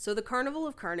Carnival. So the Carnival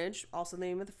of Carnage, also the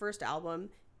name of the first album,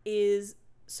 is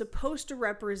supposed to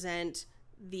represent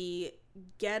the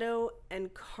ghetto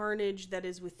and carnage that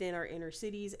is within our inner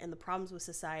cities and the problems with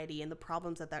society and the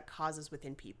problems that causes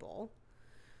within people.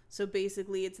 So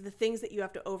basically, it's the things that you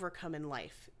have to overcome in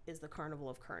life is the Carnival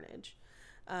of Carnage.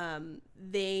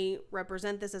 They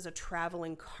represent this as a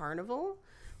traveling carnival,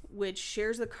 which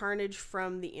shares the carnage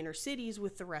from the inner cities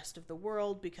with the rest of the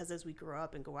world, because as we grow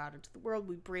up and go out into the world,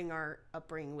 we bring our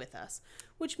upbringing with us,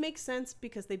 which makes sense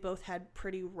because they both had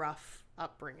pretty rough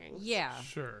upbringings. Yeah.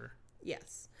 Sure.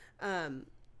 Yes.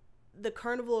 The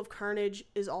Carnival of Carnage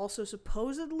is also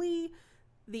supposedly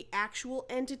the actual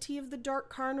entity of the Dark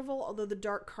Carnival, although the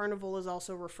Dark Carnival is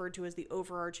also referred to as the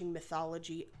overarching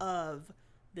mythology of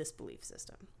this belief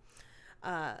system.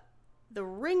 The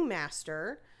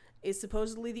ringmaster is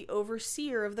supposedly the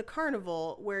overseer of the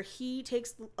carnival, where he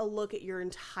takes a look at your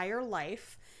entire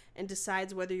life and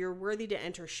decides whether you're worthy to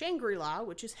enter Shangri-La,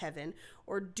 which is heaven,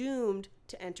 or doomed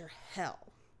to enter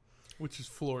hell. Which is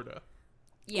Florida.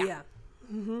 Yeah.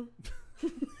 Mm-hmm.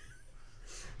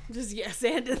 Just yes,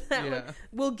 and to that one.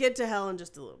 We'll get to hell in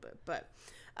just a little bit. But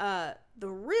the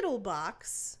Riddle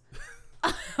Box...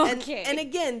 Okay. And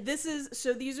again, these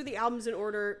are the albums in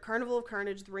order: Carnival of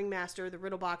Carnage, The Ringmaster, The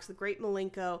Riddle Box, The Great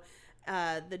Malenko,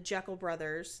 the Jekyll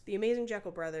Brothers. The Amazing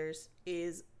Jekyll Brothers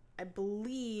is, I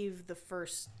believe, the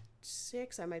first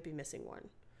 6. I might be missing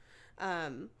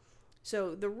one.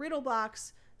 So the Riddle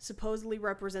Box supposedly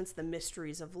represents the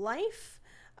mysteries of life,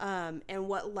 and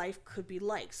what life could be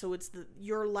like. So it's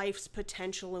your life's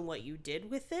potential and what you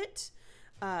did with it.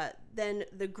 Then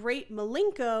the Great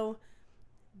Malenko,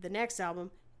 the next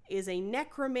album, is a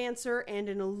necromancer and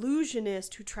an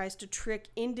illusionist who tries to trick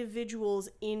individuals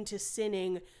into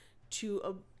sinning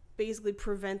to basically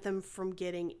prevent them from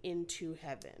getting into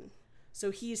heaven. So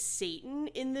he's Satan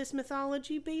in this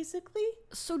mythology, basically.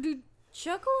 So do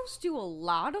Juggalos do a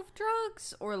lot of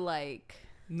drugs, or like...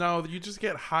 No, you just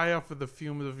get high off of the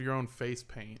fumes of your own face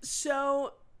paint.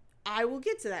 So I will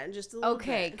get to that in just a little bit.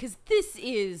 Okay, because this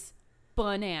is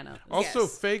bananas. Also,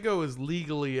 Yes. Faygo is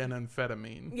legally an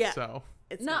amphetamine. Yeah. So.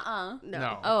 It's Nuh-uh. not. No.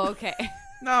 No. Oh, okay.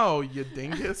 No, you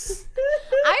dingus.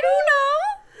 I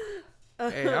don't know.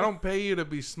 Hey, I don't pay you to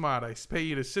be smart. I pay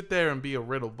you to sit there and be a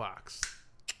riddle box.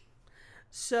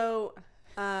 So,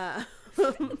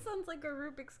 It sounds like a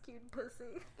Rubik's Cube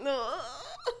pussy.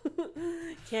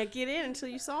 can't get in until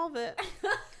you solve it.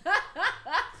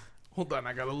 Hold on,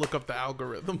 I gotta look up the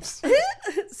algorithms.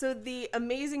 So the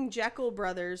Amazing Jekyll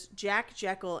Brothers, Jack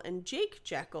Jekyll and Jake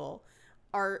Jekyll,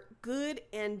 are good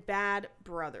and bad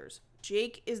brothers.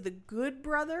 Jake is the good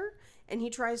brother, and he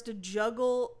tries to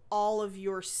juggle all of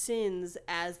your sins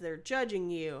as they're judging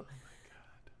you.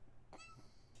 Oh my God.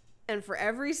 And for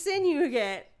every sin you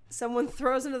get, someone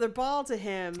throws another ball to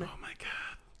him. Oh my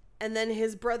God. And then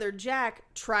his brother Jack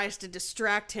tries to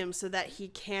distract him so that he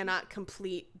cannot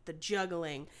complete the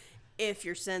juggling. If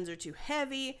your sins are too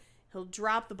heavy, he'll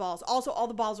drop the balls. Also, all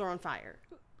the balls are on fire.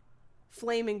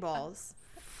 Flaming balls.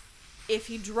 If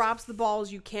he drops the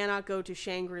balls, you cannot go to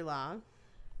Shangri-La.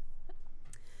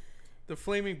 The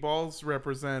flaming balls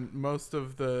represent most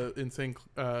of the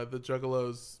the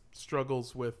Juggalos'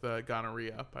 struggles with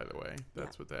gonorrhea, by the way.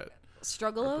 That's what that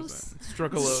Struggalos?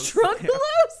 Struggalos.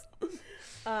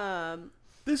 Struggalos?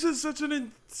 This is such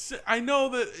an I know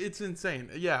that it's insane.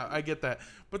 Yeah, I get that.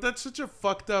 But that's such a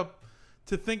fucked up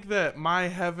to think that my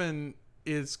heaven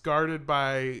is guarded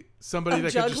by somebody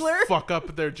that juggler? can just fuck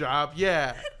up their job.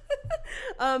 Yeah.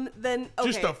 Then,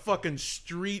 okay. Just a fucking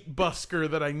street busker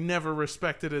that I never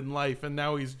respected in life, and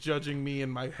now he's judging me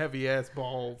and my heavy ass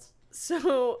balls.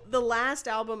 So the last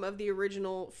album of the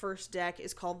original first deck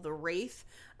is called The Wraith.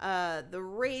 The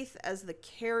Wraith, as the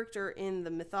character in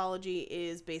the mythology,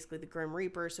 is basically the Grim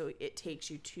Reaper, so it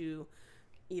takes you to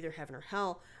either heaven or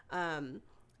hell.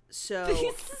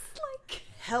 So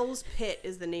Hell's Pit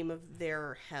is the name of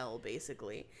their hell,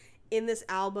 basically. In this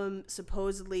album,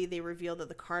 supposedly they reveal that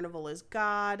the carnival is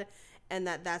God, and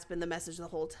that's been the message the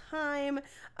whole time.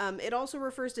 It also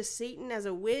refers to Satan as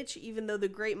a witch, even though the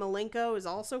Great Malenko is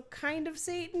also kind of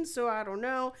Satan, so I don't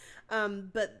know.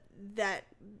 But that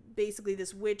basically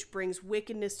this witch brings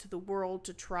wickedness to the world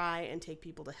to try and take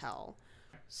people to hell.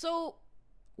 So,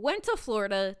 went to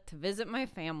Florida to visit my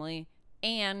family,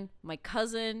 and my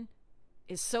cousin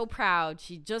is so proud.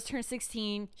 She just turned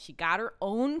 16. She got her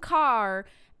own car.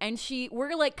 And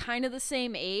we're like kind of the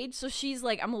same age. So she's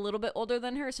like, I'm a little bit older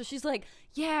than her. So she's like,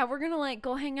 yeah, we're going to like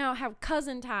go hang out, have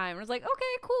cousin time. And I was like,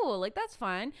 okay, cool. Like, that's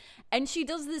fine. And she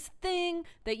does this thing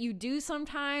that you do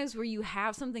sometimes where you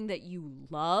have something that you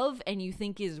love and you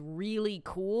think is really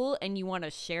cool and you want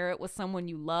to share it with someone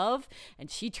you love.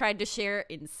 And she tried to share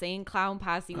Insane Clown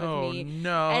Posse with me.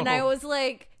 No. And I was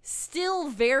like, still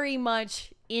very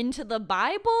much into the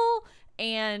Bible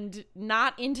and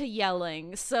not into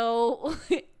yelling. So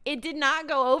it did not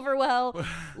go over well.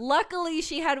 Luckily,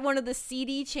 she had one of the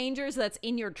CD changers that's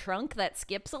in your trunk that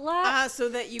skips a lot. So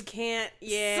that you can't,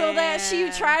 yeah. So that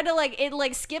she tried to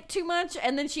it skip too much,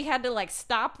 and then she had to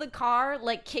stop the car,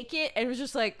 kick it, and it was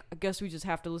just like, I guess we just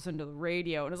have to listen to the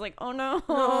radio. And it was like, oh no.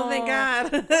 Oh, thank God.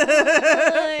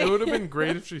 It would have been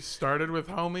great if she started with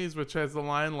Homies, which has the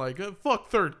line fuck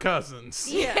third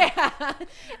cousins. Yeah.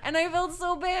 And I felt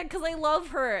so bad because I love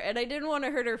her, and I didn't want to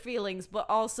hurt her feelings, but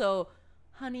also,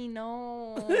 Honey,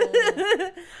 no.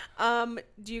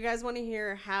 Do you guys want to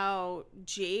hear how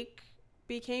Jake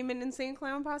became an Insane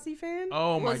Clown Posse fan?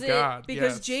 Oh my Was it God!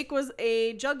 Because yes. Jake was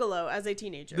a juggalo as a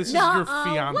teenager. This is your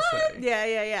fiance.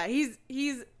 Yeah.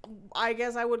 He's. I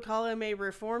guess I would call him a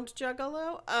reformed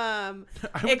juggalo. I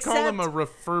would call him a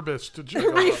refurbished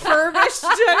juggalo. Refurbished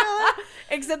juggalo.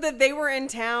 Except that they were in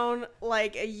town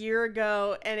like a year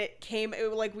ago, and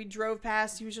like we drove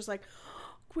past. He was just like,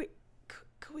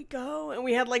 could we go? And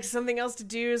we had like something else to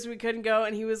do, so we couldn't go.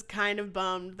 And he was kind of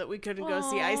bummed that we couldn't go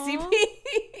see ICP.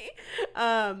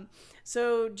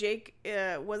 So Jake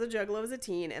was a juggalo as a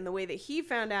teen, and the way that he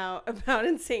found out about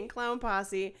Insane Clown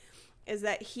Posse is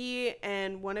that he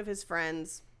and one of his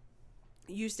friends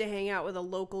used to hang out with a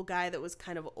local guy that was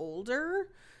kind of older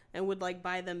and would like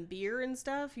buy them beer and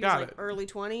stuff. He was like early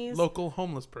 20s. Local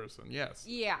homeless person, yes.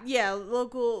 Yeah. Yeah,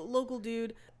 local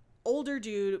dude. Older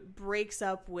dude breaks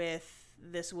up with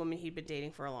this woman he'd been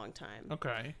dating for a long time.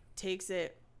 Okay. Takes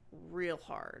it real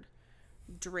hard.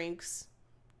 Drinks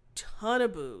ton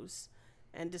of booze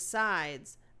and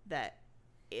decides that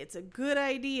it's a good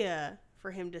idea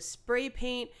for him to spray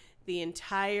paint the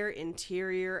entire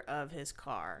interior of his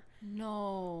car.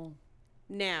 No.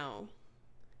 Now,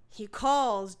 he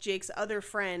calls Jake's other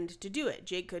friend to do it.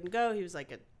 Jake couldn't go. He was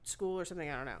like at school or something.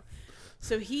 I don't know.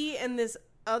 So he and this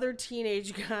other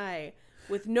teenage guy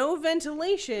with no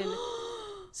ventilation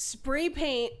spray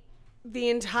paint the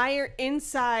entire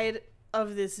inside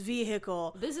of this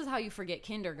vehicle This is how you forget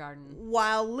kindergarten.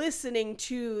 while listening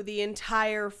to the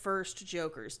entire first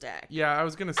Joker's deck. Yeah, I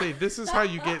was going to say, this is how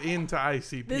you get into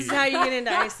ICP. This is how you get into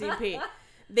ICP.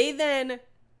 They then,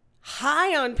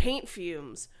 high on paint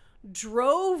fumes,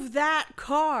 drove that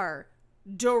car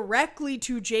directly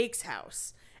to Jake's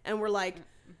house. And were like,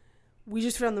 we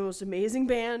just found the most amazing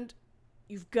band.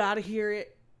 You've got to hear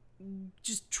it.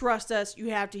 Just trust us.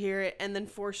 You have to hear it. And then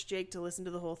forced Jake to listen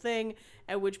to the whole thing.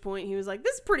 At which point he was like,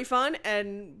 this is pretty fun.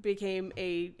 And became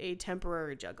a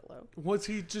temporary juggalo. Was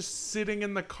he just sitting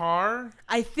in the car?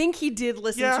 I think he did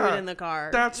listen to it in the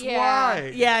car. That's Yeah.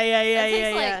 why. Yeah. It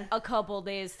takes like a couple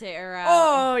days to air out.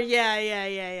 Oh,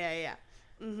 yeah.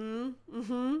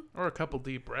 Or a couple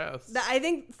deep breaths. I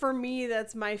think for me,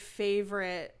 that's my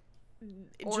favorite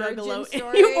Origin juggalo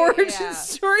story? origin Yeah.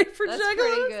 story for That's juggalos.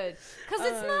 pretty good. Because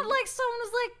it's not like someone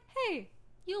was like, hey,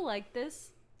 you like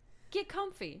this. Get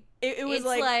comfy. It was It's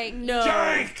like, like, no,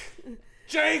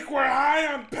 Jake, we're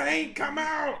high on paint. Come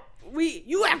out.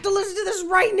 you have to listen to this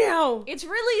right now. It's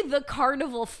really the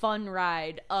carnival fun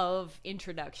ride of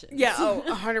introductions. Yeah,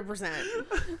 100%.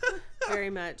 Very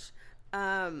much.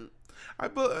 I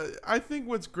think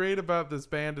what's great about this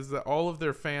band is that all of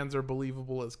their fans are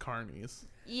believable as carnies.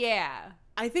 Yeah.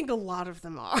 I think a lot of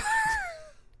them are.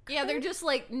 Yeah, they're just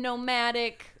like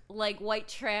nomadic, like white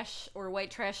trash or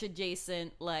white trash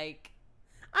adjacent, like.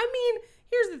 I mean,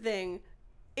 here's the thing.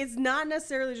 It's not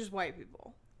necessarily just white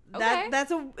people. Okay.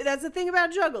 That's the thing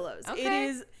about juggalos. Okay. It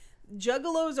is,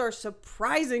 juggalos are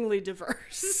surprisingly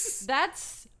diverse.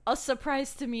 That's a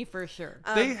surprise to me for sure.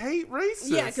 They hate racists.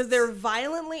 Yeah, because they're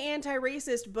violently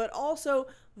anti-racist, but also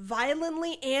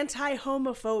violently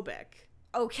anti-homophobic.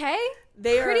 Okay.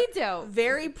 They Pretty are dope.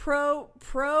 very pro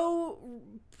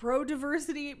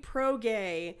diversity, pro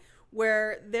gay,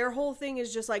 where their whole thing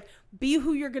is just like, be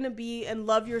who you're gonna be and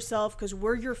love yourself because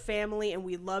we're your family and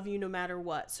we love you no matter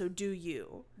what. So do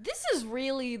you. This is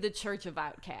really the Church of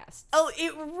Outcasts. Oh,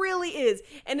 it really is.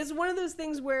 And it's one of those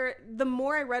things where the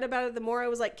more I read about it, the more I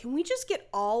was like, can we just get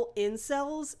all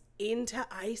incels into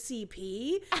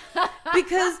ICP?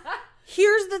 Because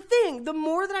here's the thing. The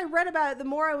more that I read about it, the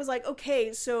more I was like,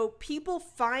 okay, so people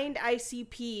find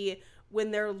ICP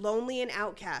when they're lonely and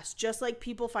outcast, just like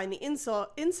people find the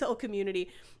incel community.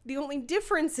 The only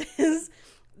difference is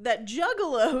that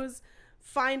juggalos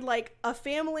find like a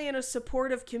family and a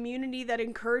supportive community that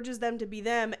encourages them to be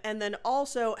them, and then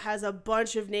also has a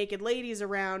bunch of naked ladies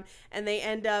around, and they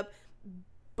end up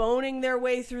boning their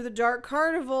way through the dark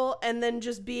carnival and then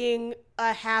just being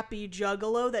a happy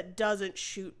juggalo that doesn't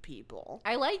shoot people.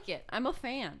 I like it. I'm a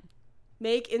fan.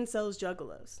 Make incels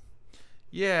juggalos.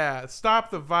 Yeah, stop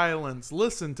the violence.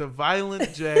 Listen to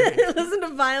Violent J. Listen to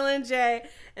Violent J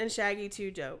and Shaggy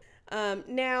 2 Dope.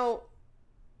 Now,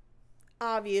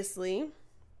 obviously,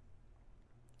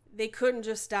 they couldn't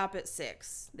just stop at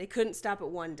 6. They couldn't stop at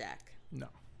one deck. No.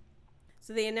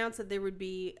 So they announced that there would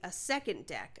be a second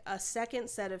deck, a second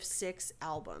set of 6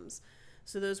 albums.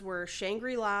 So those were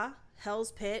Shangri-La,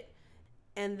 Hell's Pit,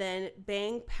 and then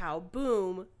Bang Pow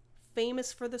Boom,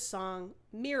 famous for the song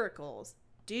Miracles.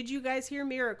 Did you guys hear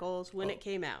Miracles when it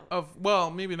came out? Well,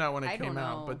 maybe not when it I came don't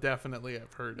out, know. but definitely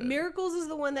I've heard it. Miracles is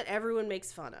the one that everyone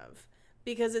makes fun of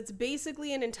because it's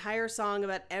basically an entire song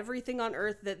about everything on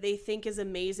earth that they think is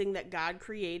amazing that God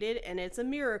created, and it's a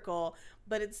miracle.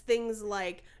 But it's things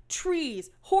like trees,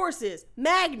 horses,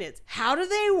 magnets. How do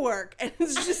they work? And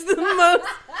it's just the most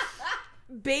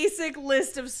basic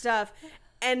list of stuff.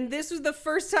 And this was the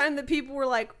first time that people were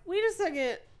like, wait a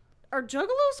second, are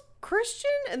Juggalos Christian?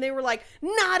 And they were like,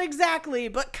 not exactly,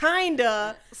 but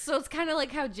kinda. So it's kind of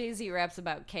like how Jay-Z raps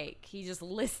about cake. He just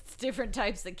lists different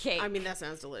types of cake. I mean, that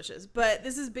sounds delicious. But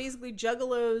this is basically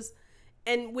Juggalos.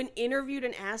 And when interviewed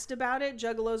and asked about it,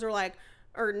 Juggalos are like,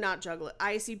 or not Juggalo,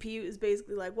 ICP is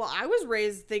basically like, well, I was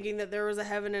raised thinking that there was a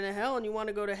heaven and a hell and you want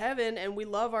to go to heaven, and we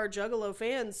love our Juggalo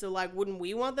fans, so like, wouldn't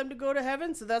we want them to go to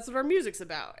heaven? So that's what our music's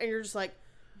about. And you're just like,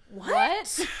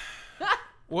 what?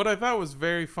 What I thought was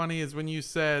very funny is when you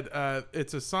said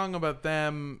it's a song about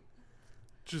them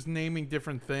just naming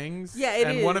different things. Yeah, it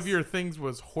and one is. of your things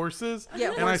was horses. Yeah,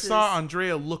 and horses. I saw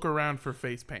Andrea look around for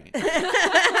face paint.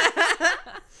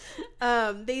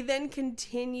 They then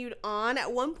continued on.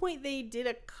 At one point, they did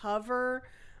a cover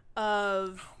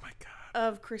of Oh my God.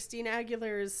 of Christina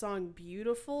Aguilera's song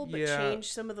 "Beautiful," but Yeah.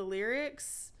 changed some of the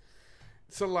lyrics.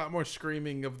 It's a lot more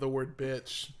screaming of the word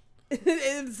bitch.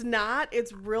 It's not.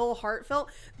 It's real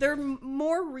heartfelt. Their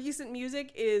more recent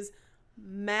music is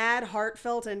mad,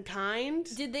 heartfelt, and kind.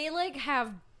 Did they like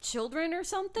have children or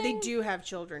something? They do have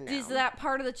children now. Is that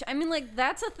part of the? I mean, like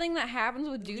that's a thing that happens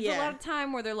with dudes a Yeah. lot of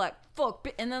time, where they're like, "Fuck,"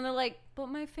 and then they're like, "But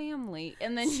my family,"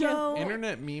 and then So-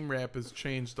 Internet meme rap has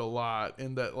changed a lot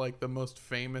in that like the most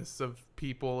famous of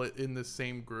people in the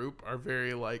same group are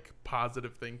very like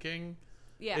positive thinking.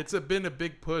 yeah, It's been a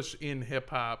big push in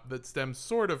hip hop that stems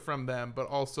sort of from them, but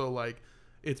also like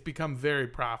it's become very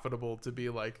profitable to be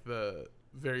like the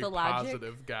very The Logic?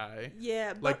 positive guy,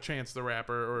 Yeah, but like Chance the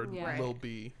Rapper or Yeah. Lil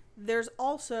B. there's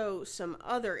also some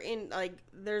other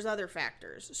there's other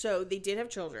factors. So they did have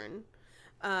children.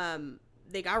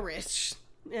 They got rich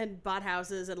and bought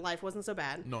houses, and life wasn't so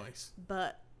bad. Nice.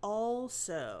 But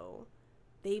also,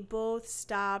 they both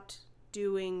stopped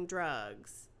doing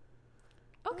drugs.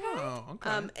 okay. Oh,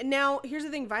 okay. Now, here's the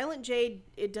thing. Violent J,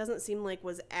 it doesn't seem like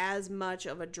was as much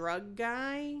of a drug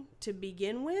guy to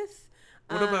begin with.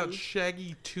 What about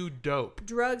Shaggy 2 Dope?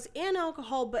 Drugs and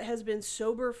alcohol, but has been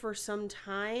sober for some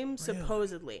time,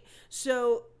 supposedly.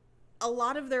 So a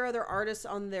lot of their other artists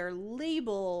on their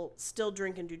label still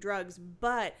drink and do drugs,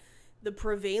 but the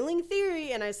prevailing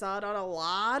theory, and I saw it on a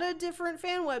lot of different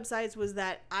fan websites, was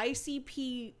that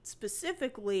ICP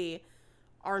specifically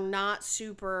are not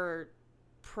super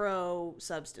pro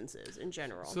substances in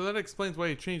general. So that explains why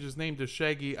he changed his name to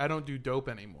Shaggy I Don't Do Dope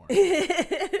Anymore.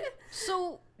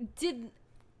 So did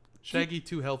Shaggy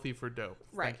Too Healthy for Dope.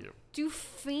 Right. Thank you.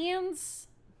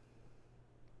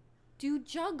 do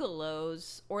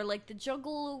juggalos or like the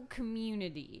juggalo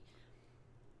community,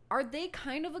 are they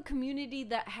kind of a community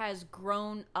that has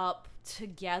grown up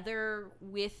together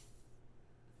with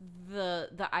the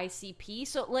ICP?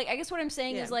 So like I guess what I'm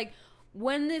saying Yeah. is like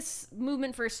when this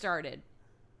movement first started,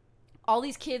 all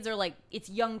these kids are like, it's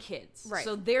young kids. Right.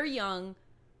 So they're young.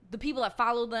 The people that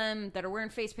follow them, that are wearing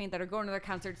face paint, that are going to their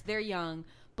concerts, they're young.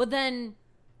 But then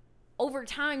over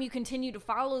time, you continue to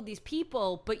follow these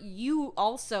people, but you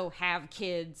also have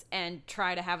kids and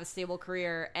try to have a stable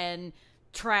career and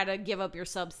try to give up your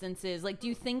substances. Like, do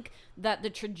you think that the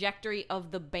trajectory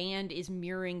of the band is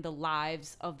mirroring the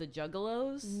lives of the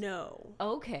Juggalos? No.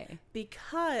 Okay.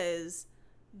 Because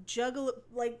juggalo,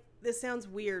 like, this sounds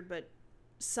weird, but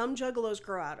some juggalos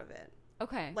grow out of it.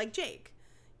 Okay. Like Jake.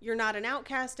 You're not an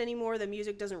outcast anymore. The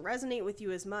music doesn't resonate with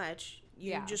you as much.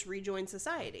 You Yeah. just rejoin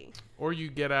society. Or you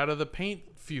get out of the paint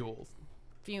fuel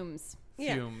Fumes.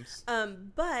 Yeah. fumes.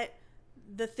 But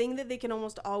the thing that they can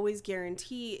almost always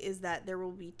guarantee is that there will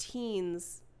be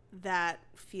teens that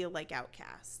feel like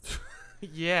outcasts.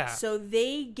 Yeah. So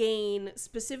they gain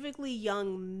specifically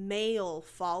young male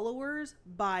followers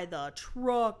by the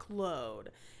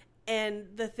truckload. And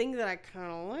the thing that I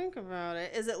kind of like about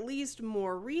it is, at least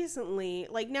more recently,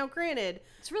 like, now granted,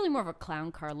 It's really more of a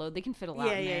clown car load. They can fit a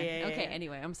lot in there. Yeah, Okay, yeah.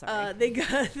 anyway, I'm sorry. they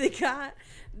got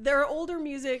their older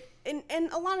music, and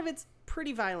a lot of it's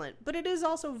pretty violent, but it is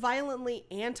also violently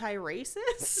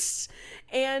anti-racist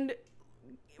and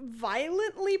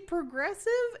violently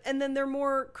progressive. And then their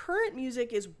more current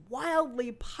music is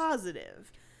wildly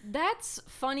positive. That's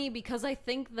funny because I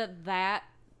think that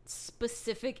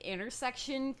specific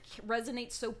intersection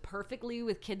resonates so perfectly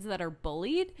with kids that are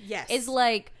bullied. Yes. Is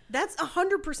like, That's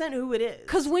 100% who it is.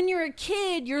 because when you're a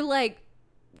kid, you're like,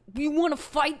 you want to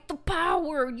fight the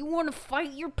power, you want to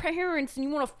fight your parents, and you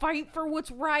want to fight for what's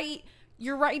right,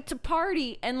 your right to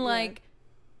party. And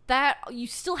that, you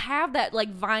still have that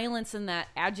like violence and that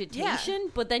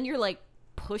agitation, but then you're like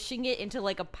pushing it into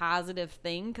like a positive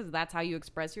thing because that's how you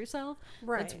express yourself.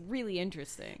 Right. That's really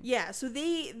interesting. Yeah, so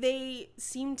they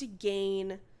seem to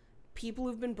gain people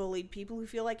who've been bullied, people who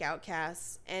feel like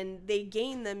outcasts, and they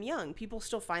gain them young. People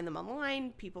still find them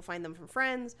online, people find them from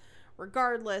friends,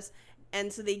 regardless.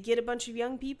 And so they get a bunch of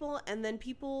young people, and then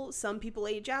some people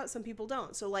age out, some people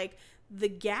don't. So like The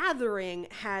Gathering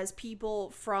has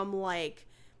people from like,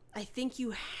 I think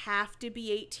you have to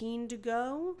be 18 to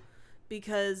go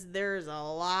because there's a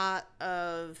lot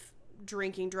of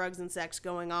drinking, drugs, and sex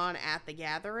going on at The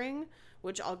Gathering,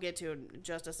 which I'll get to in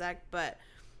just a sec. But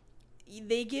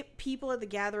they get people at The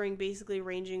Gathering basically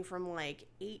ranging from like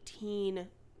 18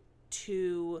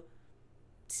 to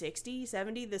 60,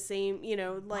 70, the same,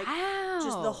 like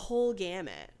just the whole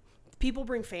gamut. People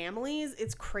bring families.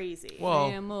 It's crazy. Well,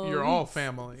 Family. you're all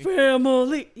family.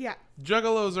 Family. Yeah.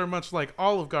 Juggalos are much like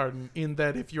Olive Garden in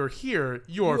that if you're here,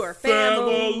 you're You are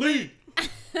family.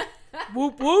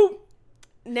 Whoop, whoop.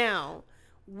 Now,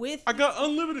 I got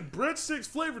unlimited breadsticks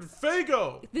flavored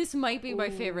Faygo. This might be my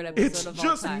favorite episode It's of all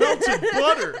just time. melted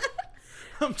butter.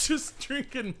 I'm just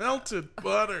drinking melted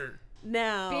butter.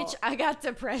 now. Bitch, I got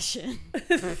depression.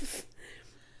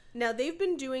 Now, they've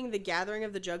been doing The Gathering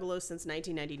of the Juggalos since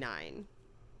 1999.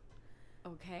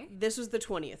 Okay. This was the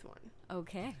 20th one.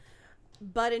 Okay.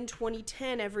 But in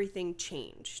 2010, everything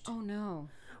changed. Oh no.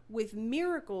 With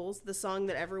Miracles, the song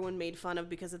that everyone made fun of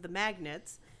because of the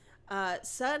magnets,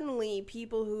 suddenly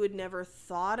people who had never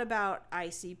thought about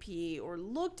ICP or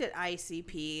looked at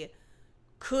ICP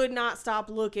could not stop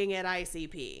looking at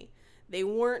ICP. They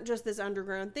weren't just this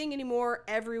underground thing anymore.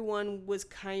 Everyone was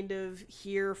kind of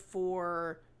here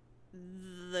for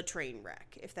the train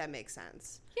wreck, if that makes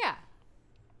sense. Yeah.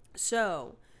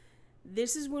 So,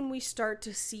 this is when we start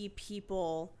to see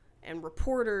people and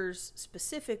reporters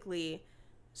specifically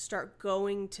start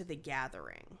going to The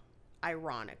Gathering,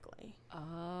 ironically,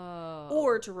 Oh.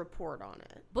 or to report on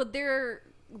it. But they're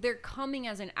coming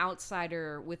as an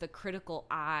outsider with a critical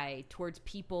eye towards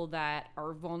people that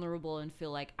are vulnerable and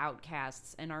feel like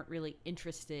outcasts and aren't really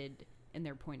interested in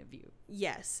their point of view.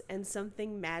 Yes, and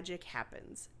something magic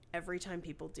happens every time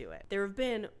people do it. There have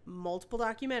been multiple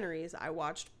documentaries. I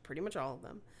watched pretty much all of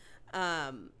them.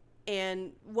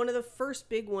 And one of the first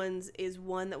big ones is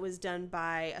one that was done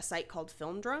by a site called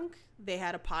Film Drunk. They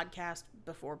had a podcast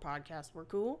before podcasts were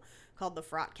cool called The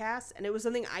Frotcast, and it was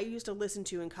something I used to listen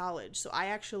to in college. So I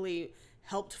actually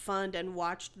helped fund and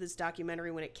watched this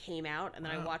documentary when it came out, and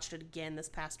then I watched it again this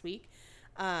past week,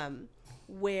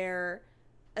 where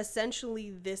essentially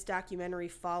this documentary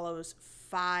follows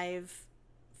 5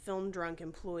 Film Drunk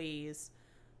employees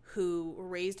who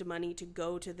raised money to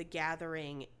go to The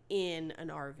Gathering in an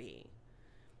RV.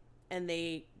 And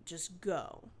they just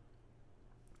go.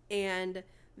 And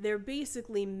they're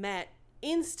basically met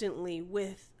instantly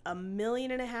with 1.5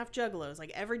 million juggalos.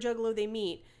 Like every juggalo they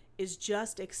meet is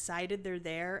just excited they're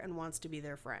there and wants to be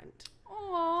their friend.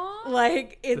 Aww.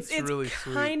 Like it's That's really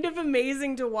kind of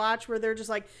amazing to watch where they're just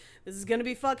like, this is gonna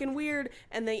be fucking weird,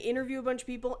 and they interview a bunch of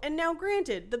people. And now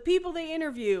granted, the people they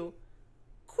interview,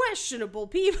 questionable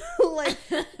people. Like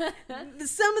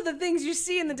some of the things you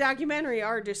see in the documentary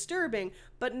are disturbing,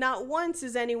 but not once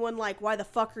is anyone like, why the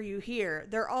fuck are you here?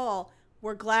 They're all,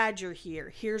 we're glad you're here.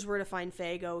 Here's where to find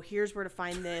Faygo. Here's where to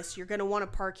find this. You're gonna want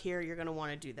to park here. You're gonna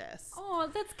want to do this. Oh,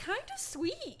 that's kind of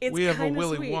sweet. It's We have a kinda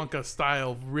Willy sweet. Wonka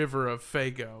style river of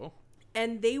Faygo.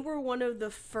 And they were one of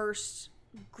the first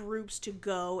groups to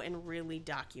go and really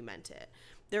document it.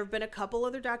 There have been a couple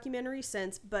other documentaries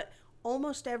since, but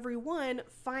almost every one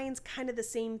finds kind of the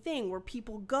same thing where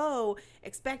people go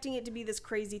expecting it to be this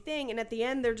crazy thing, and at the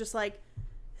end they're just like,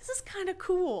 this is kind of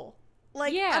cool.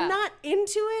 Like, Yeah. I'm not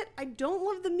into it. I don't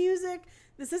love the music.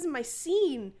 This isn't my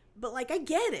scene, but like I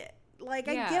get it. Like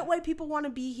I Yeah. get why people want to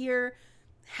be here.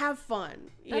 Have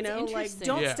fun. You That's know, like interesting.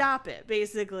 don't Yeah. stop it,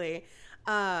 basically.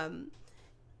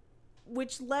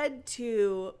 Which led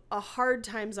to a Hard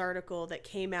Times article that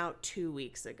came out 2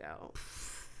 weeks ago.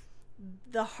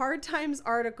 The Hard Times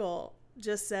article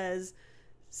just says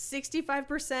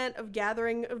 65% of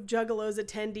Gathering of Juggalos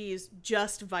attendees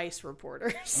just Vice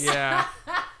reporters. Yeah.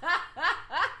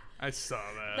 I saw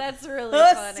that. That's really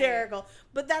funny. Hysterical.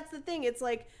 But that's the thing. It's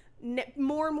like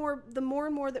more and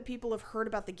more that people have heard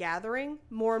about The Gathering,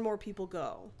 more and more people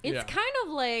go. It's Yeah. kind of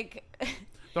like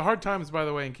The Hard Times, by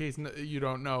the way, in case you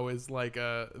don't know, is like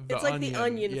the It's like Onion. the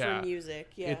Onion Yeah. for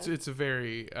music. Yeah. It's a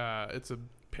very it's a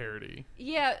parody.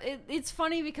 yeah, it's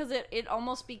funny because it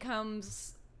almost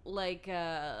becomes like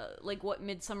what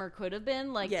Midsummer could have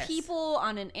been, like Yes. people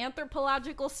on an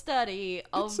anthropological study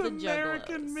of It's the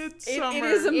American Juggalos. Midsummer. It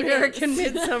is American is.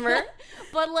 Midsummer.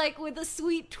 But like with a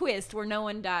sweet twist where no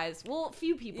one dies. Well, a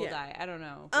few people Yeah. die. I don't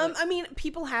know. but- I mean,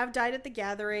 people have died at the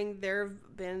gathering. There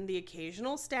have been the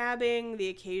occasional stabbing, the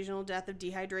occasional death of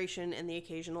dehydration, and the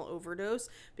occasional overdose,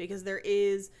 because there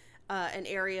is an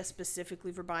area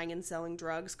specifically for buying and selling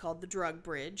drugs called the Drug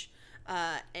Bridge.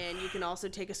 And you can also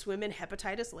take a swim in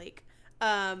Hepatitis Lake.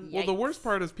 Well, the Yikes. worst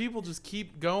part is people just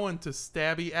keep going to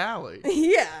Stabby Alley.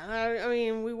 Yeah, I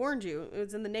mean, we warned you.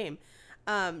 It's in the name.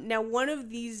 Now, one of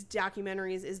these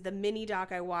documentaries is the mini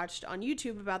doc I watched on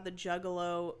YouTube about the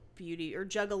Juggalette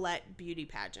beauty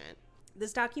pageant.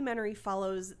 This documentary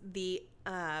follows the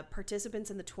participants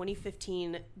in the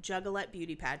 2015 Juggalette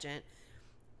beauty pageant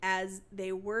as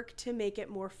they work to make it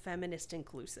more feminist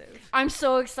inclusive. I'm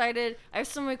so excited. I have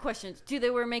so many questions. Do they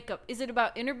wear makeup? Is it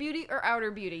about inner beauty or outer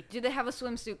beauty? Do they have a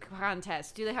swimsuit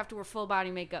contest? Do they have to wear full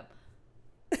body makeup?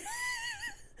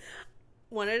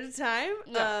 One at a time.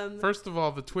 Yeah. First of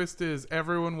all, the twist is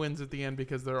everyone wins at the end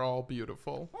because they're all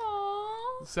beautiful.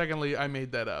 Aww. Secondly, I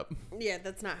made that up. Yeah,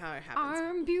 that's not how it happens.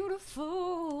 I'm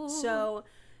beautiful. So,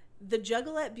 the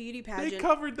Juggalette beauty They pageant.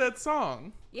 covered that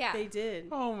song. yeah, They did.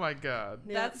 Oh my god.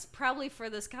 Yeah. that's probably for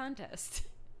this contest.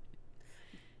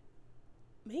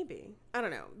 Maybe. I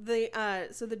don't know. The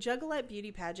so the Juggalette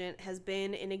beauty pageant has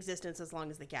been in existence as long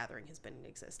as the gathering has been in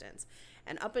existence.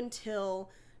 And up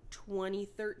until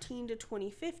 2013 to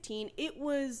 2015, it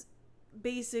was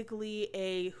basically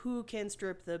a who can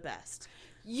strip the best.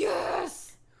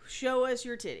 Yes. Show us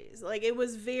your titties. Like, it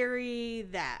was very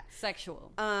that.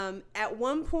 Sexual. At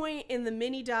one point in the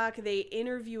mini doc, they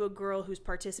interview a girl who's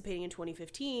participating in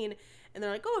 2015, and they're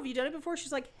like, "Oh, have you done it before?"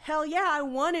 She's like, "Hell yeah, I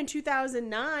won in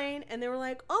 2009." And they were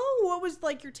like, "Oh, what was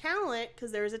like your talent?"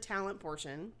 Because there is a talent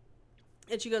portion.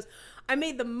 And she goes, "I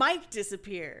made the mic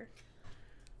disappear."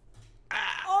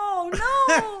 Oh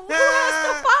no! Who has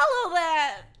to follow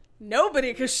that?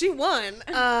 Nobody, because she won.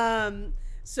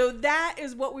 So that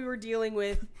is what we were dealing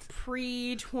with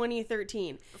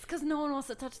pre-2013. It's because no one wants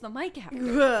to touch the mic after.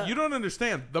 You don't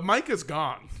understand. The mic is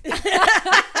gone.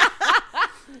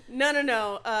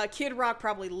 No. Kid Rock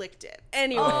probably licked it.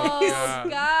 Anyways. Oh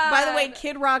God! By the way,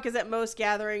 Kid Rock is at most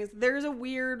gatherings. There's a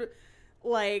weird,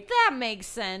 like, that makes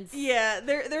sense. yeah,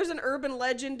 there's an urban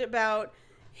legend about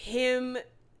him,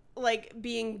 like,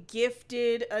 being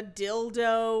gifted a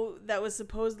dildo that was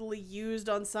supposedly used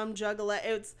on some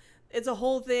Juggalette. It's a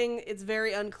whole thing. It's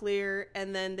very unclear,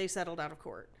 and then they settled out of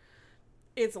court.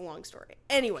 It's a long story.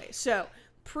 Anyway, so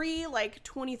like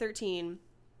 2013,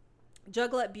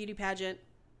 Juggalette beauty pageant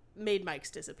made mics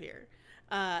disappear.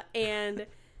 And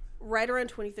right around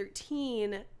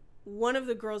 2013, one of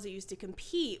the girls that used to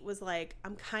compete was like,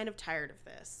 "I'm kind of tired of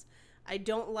this. I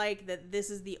don't like that this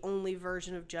is the only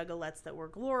version of Juggalettes that we're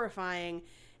glorifying,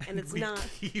 and it's We not."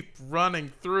 keep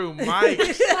running through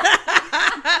mics.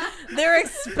 They're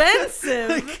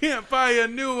expensive. I can't buy a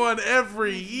new one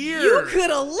every year. You could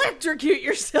electrocute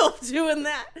yourself doing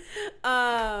that.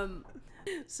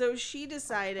 So she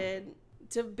decided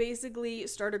to basically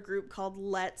start a group called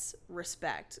Let's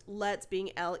Respect. Let's being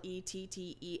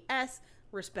Lettees,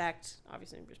 respect,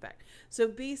 obviously respect. So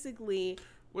basically,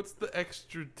 What's the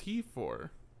extra T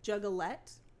for?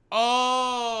 Juggalette.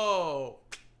 Oh!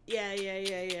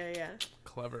 Yeah.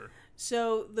 Clever.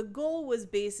 So the goal was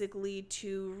basically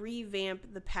to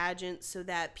revamp the pageant so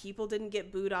that people didn't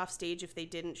get booed off stage if they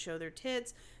didn't show their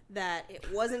tits, that it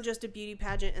wasn't just a beauty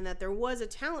pageant, and that there was a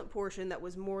talent portion that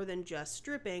was more than just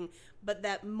stripping, but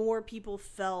that more people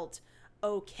felt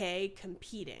okay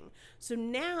competing. So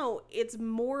now it's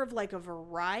more of like a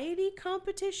variety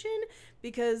competition,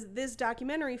 because this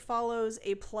documentary follows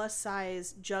a plus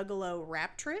size Juggalo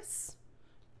raptress,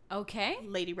 Okay.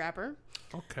 lady rapper.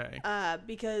 Okay.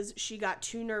 Because she got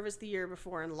too nervous the year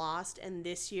before and lost, and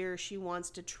this year she wants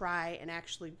to try and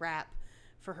actually rap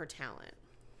for her talent.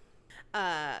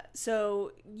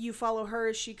 So you follow her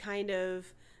as she kind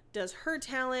of does her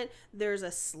talent. There's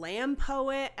a slam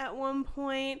poet at one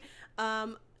point.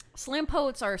 Slam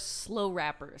poets are slow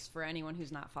rappers for anyone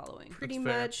who's not following. Pretty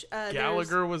That's fair. much.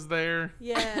 Gallagher was there.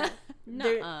 Yeah.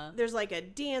 Nuh-uh. There's like a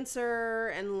dancer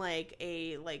and like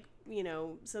a, like, you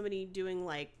know, somebody doing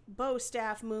like bow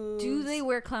staff moves. Do they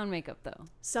wear clown makeup though?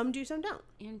 Some do, some don't.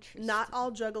 Interesting. Not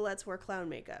all Juggalettes wear clown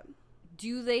makeup.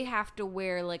 Do they have to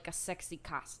wear like a sexy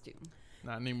costume?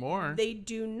 Not anymore. They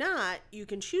do not. You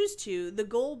can choose to. The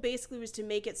goal basically was to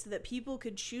make it so that people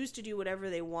could choose to do whatever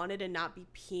they wanted and not be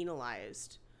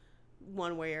penalized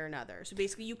one way or another. So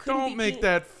basically, you couldn't Don't make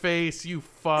that face, you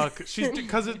fuck. She's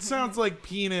because it sounds like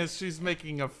penis. She's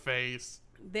making a face.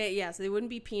 So they wouldn't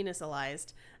be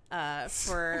penisalized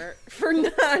for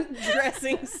not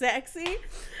dressing sexy.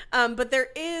 But there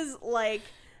is like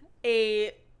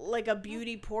a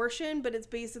beauty portion, but it's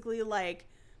basically like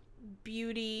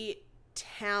beauty,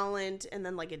 talent, and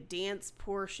then like a dance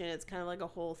portion. It's kind of like a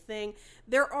whole thing.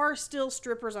 There are still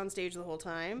strippers on stage the whole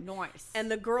time. Nice. And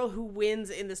the girl who wins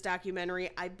in this documentary,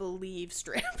 I believe,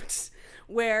 stripped.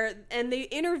 And they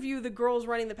interview the girls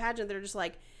running the pageant. They're just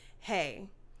like, hey,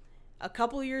 a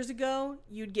couple years ago,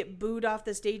 you'd get booed off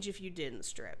the stage if you didn't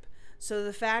strip. So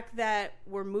the fact that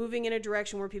we're moving in a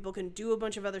direction where people can do a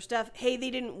bunch of other stuff, hey,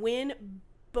 they didn't win,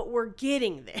 but we're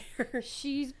getting there.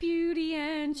 She's beauty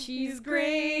and she's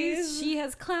grace. She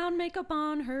has clown makeup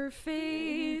on her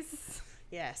face.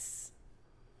 Yes.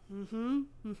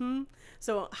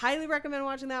 So highly recommend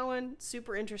watching that one.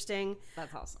 Super interesting.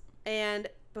 That's awesome. And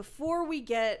before we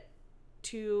get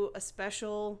to a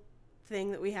special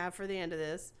thing that we have for the end of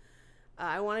this,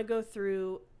 I want to go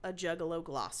through a Juggalo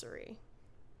glossary.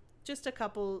 Just a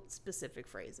couple specific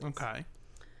phrases. Okay.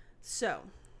 So.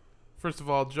 First of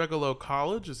all, Juggalo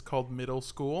College is called middle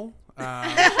school.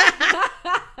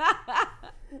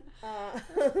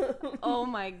 Oh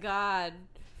my God.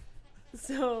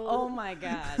 So. Oh my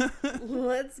God.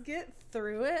 Let's get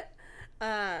through it.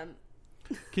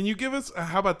 Can you give us,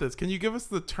 how about this? Can you give us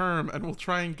the term and we'll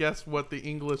try and guess what the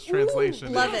English translation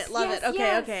is? Love it. Okay,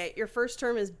 yes. okay. Your first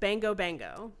term is bango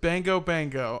bango. Bango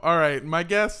bango. All right. My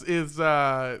guess is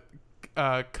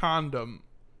condom.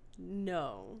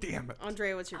 No. Damn it.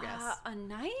 Andrea, what's your guess? A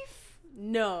knife?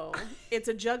 No. It's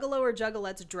a juggalo or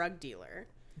juggalette's drug dealer.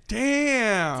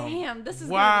 Damn, this is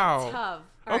wow. gonna be tough.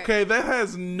 All right. Okay, that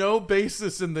has no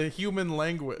basis in the human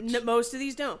language. No, most of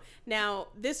these don't. Now,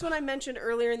 this one I mentioned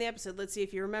earlier in the episode. Let's see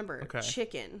if you remember. Okay.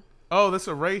 Chicken. Oh, that's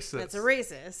a racist. That's a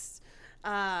racist.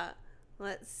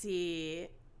 Let's see.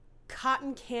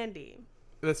 Cotton candy.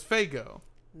 That's Fago.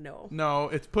 No. No,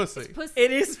 it's pussy. Pussy.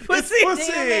 It is pussy. It's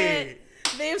pussy. Damn it.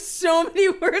 They have so many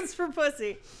words for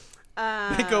pussy.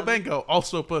 Bango bango,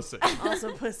 also pussy.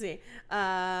 Also pussy.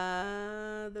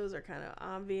 Those are kind of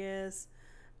obvious.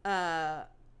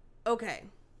 Okay.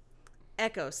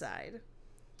 Echo side.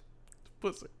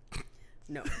 Pussy.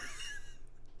 No.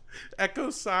 Echo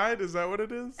side, is that what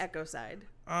it is? Echo side.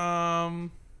 I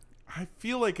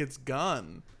feel like it's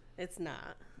gun. It's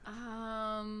not.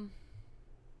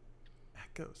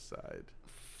 Echo side.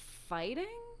 Fighting?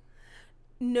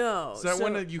 No. Is that So,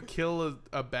 when you kill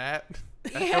a bat?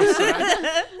 Echo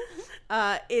side.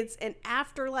 it's an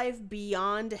afterlife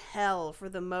beyond hell for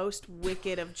the most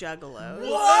wicked of juggalos.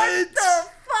 What the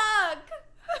Fuck!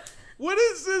 What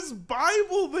is this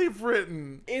Bible they've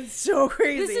written? It's so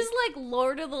crazy. This is like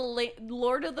Lord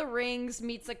of the Rings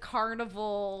meets a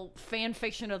carnival fan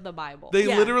fiction of the Bible. They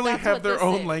Yeah, literally that's have what their this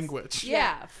own is. language.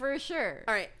 Yeah, for sure.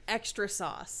 All right. Extra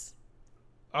sauce.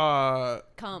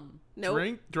 Come.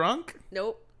 Nope. Drunk?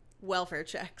 Nope. Welfare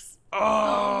checks. Oh,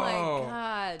 Oh my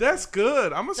God. That's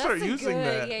good. I'm gonna start That's a using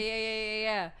good, that.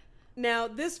 Yeah. Now,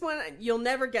 this one, you'll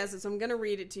never guess it, so I'm going to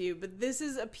read it to you. But this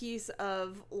is a piece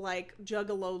of, like,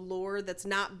 Juggalo lore that's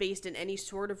not based in any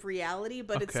sort of reality,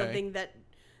 but it's Okay. something that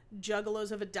Juggalos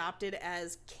have adopted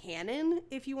as canon,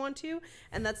 if you want to.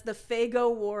 And that's the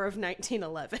Fago War of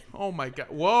 1911. Oh my God.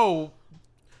 Whoa.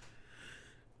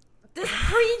 This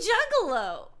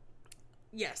pre-Juggalo.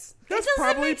 Yes. That's doesn't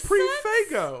probably make sense.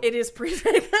 pre-Fago. It is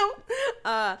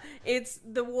pre-Fago. It's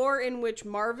the war in which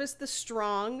Marvis the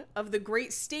Strong of the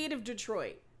great state of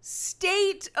Detroit.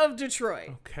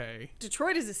 Okay.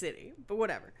 Detroit is a city, but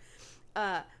whatever.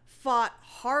 Fought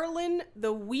Harlan,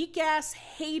 the weak-ass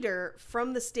hater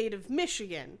from the state of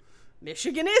Michigan.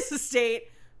 Michigan is a state.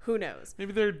 Who knows?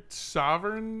 Maybe they're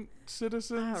sovereign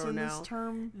citizens I don't in this know.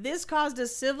 term. This caused a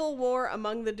civil war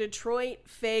among the Detroit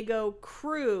Fago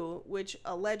crew, which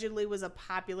allegedly was a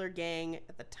popular gang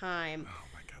at the time. Oh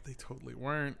my God, they totally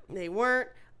weren't. They weren't.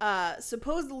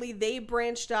 Supposedly, they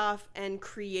branched off and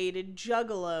created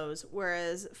Juggalos,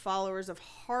 whereas followers of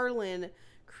Harlan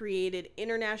created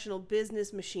international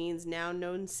business machines now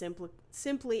known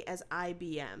simply as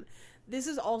IBM. This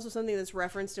is also something that's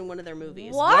referenced in one of their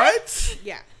movies. What?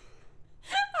 Yeah.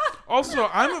 Also,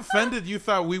 I'm offended you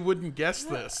thought we wouldn't guess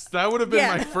this. That would have been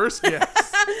Yeah. my first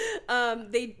guess.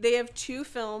 They have two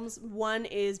films. One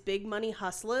is Big Money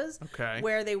Hustlers, Okay.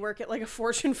 where they work at like a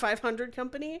Fortune 500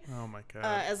 company. Oh my God.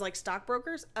 As like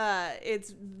stockbrokers.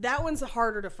 That one's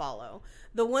harder to follow.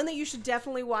 The one that you should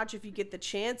definitely watch if you get the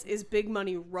chance is Big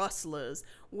Money Rustlers,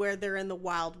 where they're in the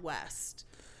Wild West.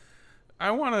 I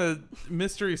want to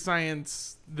mystery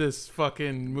science this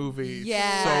fucking movie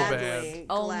Yeah. so Gladly. bad.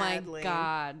 Oh Gladly.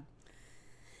 my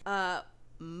God.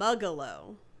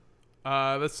 Muggalo.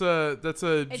 That's a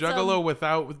juggalo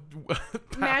without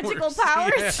Magical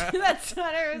powers? Yeah. That's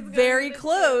what I was going Very to say.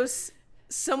 close.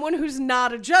 Someone who's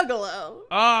not a juggalo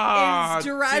Ah, is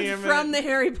derived damn from it. the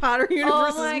Harry Potter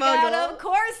universe's Oh my muggle. god, of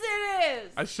course it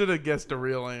is! I should have guessed a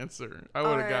real answer. I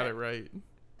would have got it right.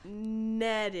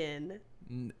 Nedden.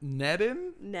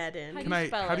 Nedden? Nedden. How do Can you I?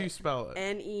 spell How do it? you spell it?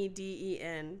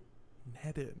 Nedden.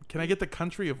 Nedden. Can I get the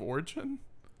country of origin?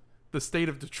 The state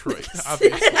of Detroit,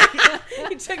 obviously.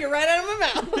 He took it right out of my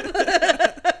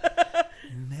mouth.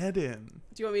 Nedden.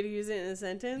 Do you want me to use it in a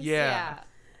sentence? Yeah.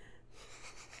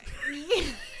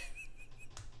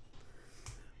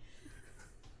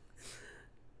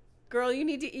 Girl, you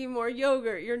need to eat more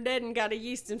yogurt. Your Nedden got a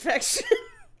yeast infection.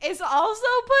 It's also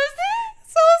pussy?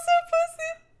 It's also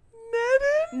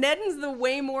pussy. Nedden's the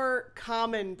way more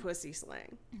common pussy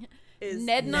slang. Is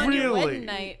Nedden on your Really? wedding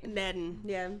night. Nedden,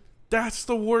 yeah. That's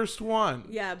the worst one.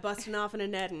 Yeah, busting off in a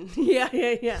Nedden.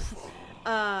 Yeah.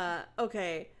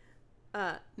 Okay.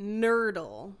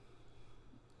 Nerdle.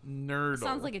 Nerdle.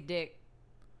 Sounds like a dick.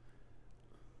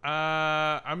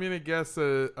 I'm gonna guess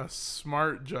a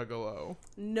smart juggalo.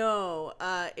 No,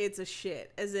 it's a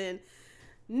shit. As in,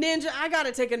 ninja, I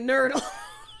gotta take a nerdle.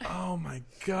 Oh my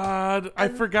god! I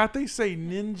forgot they say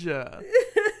ninja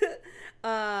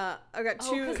I got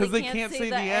Oh, two. because they can't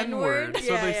say the N word,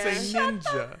 so Yeah, they yeah. say Shut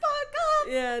ninja.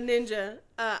 Yeah, ninja.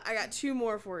 I got two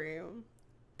more for you.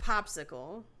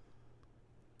 Popsicle.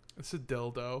 It's a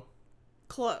dildo.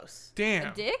 Close.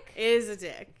 Damn. A dick? It is a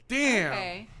dick. Damn.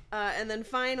 Okay. And then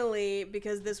finally,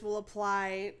 because this will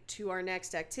apply to our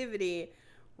next activity,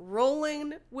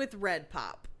 rolling with red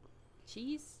pop.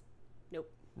 Cheese?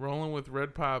 Nope. Rolling with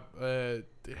red pop,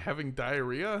 having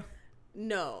diarrhea.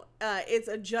 No. It's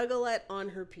a juggalette on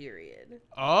her period.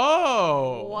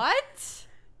 Oh. What?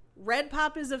 Red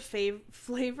pop is a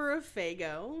flavor of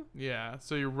Faygo, Yeah.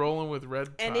 So you're rolling with red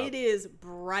pop. and it is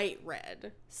bright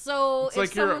red. So It's if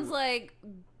like you're- someone's like,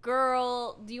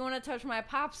 girl, do you want to touch my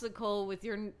popsicle with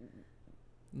your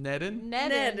Nedden?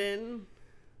 Nedden?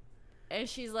 And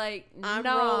she's like, I'm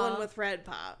no. rolling with red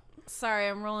pop. Sorry,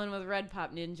 I'm rolling with red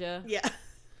pop ninja. Yeah.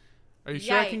 Are you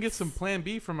sure I can get Yikes. some Plan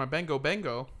B for my Bengo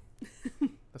Bengo?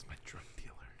 That's my drug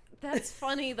dealer. That's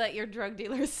funny that your drug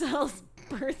dealer sells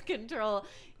birth control.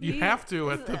 You have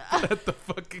to at the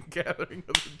fucking gathering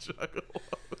of the Juggalos.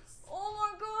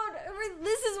 Oh my god.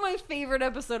 This is my favorite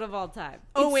episode of all time.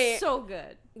 Oh, It's wait. so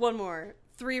good. One more.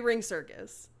 3-ring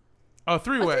circus. Oh, A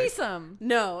three-way. threesome.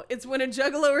 No, it's when a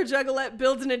juggalo or juggalette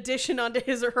builds an addition onto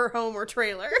his or her home or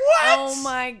trailer. What? Oh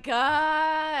my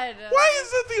god. Why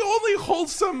is it the only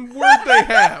wholesome word they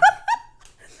have?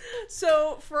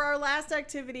 So for our last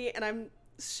activity, and I'm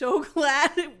so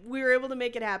glad we were able to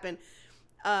make it happen.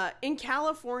 In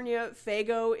California,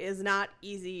 Faygo is not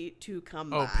easy to come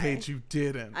by. Oh, Paige, you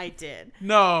didn't. I did.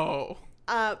 No.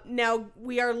 Now,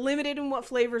 we are limited in what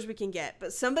flavors we can get,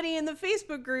 but somebody in the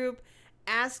Facebook group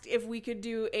asked if we could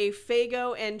do a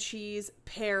Faygo and cheese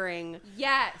pairing,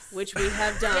 Yes. which we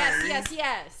have done.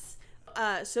 Yes.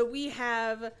 So we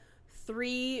have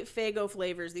 3 Faygo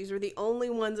flavors. These are the only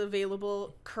ones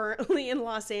available currently in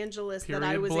Los Angeles that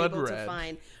I Period was blood able to red.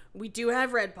 find. We do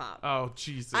have red pop. Oh,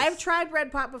 Jesus. I've tried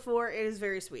red pop before. It is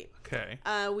very sweet. Okay.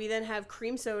 We then have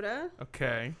cream soda,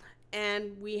 Okay.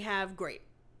 and we have grape.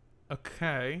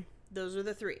 Okay. Those are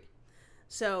the 3.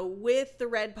 So with the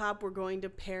red pop, we're going to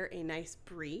pair a nice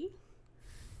brie.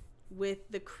 With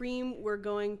the cream, we're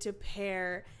going to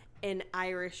pair an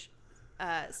Irish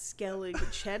Skellig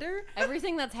cheddar.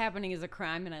 Everything that's happening is a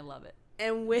crime, and I love it.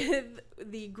 And with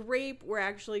the grape, we're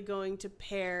actually going to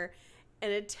pair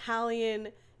an Italian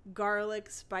garlic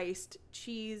spiced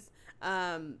cheese,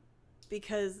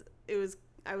 because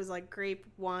I was like grape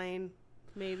wine,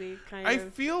 maybe kind I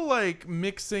of. feel like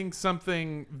mixing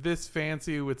something this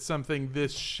fancy with something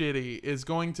this shitty is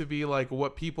going to be like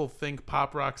what people think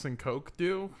Pop Rocks and Coke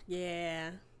do.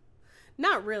 Yeah.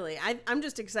 Not really. I'm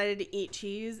just excited to eat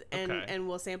cheese, and, Okay. and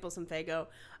we'll sample some Faygo.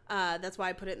 That's why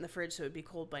I put it in the fridge so it'd be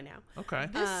cold by now. Okay.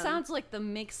 This sounds like the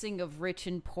mixing of rich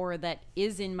and poor that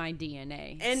is in my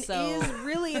DNA. And so, is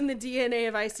really in the DNA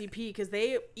of ICP because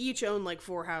they each own like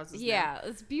 4 houses. now. yeah,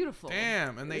 it's beautiful.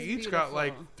 Damn, and they It's each got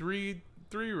like beautiful.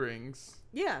 three rings.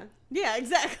 Yeah. Yeah,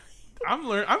 exactly.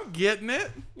 I'm getting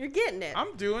it. You're getting it.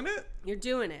 I'm doing it. You're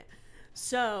doing it.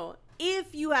 So,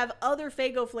 if you have other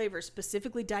Faygo flavors,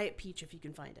 specifically Diet Peach, if you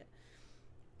can find it,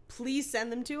 please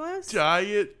send them to us.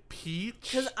 Diet Peach.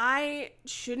 Because I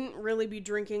shouldn't really be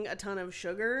drinking a ton of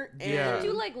sugar. And Yeah.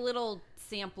 Do like little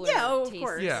sampler. Yeah, of tasters.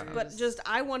 course. Yeah. But just,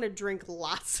 I want to drink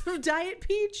lots of Diet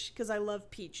Peach because I love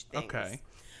peach things. Okay.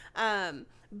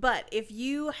 But if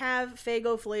you have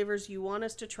Faygo flavors you want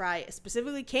us to try,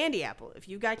 specifically candy apple, if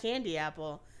you've got candy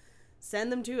apple,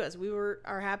 send them to us. We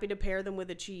are happy to pair them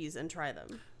with a cheese and try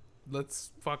them. Let's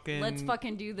fucking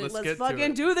do this. Let's get to fucking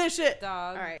it. do this shit.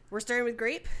 Dog. All right, we're starting with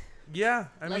grape. Yeah,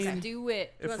 I Let's mean, do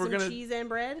it. You if want we're some gonna, cheese and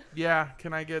bread? yeah,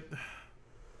 can I get?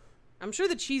 I'm sure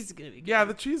the cheese is gonna be good. Yeah,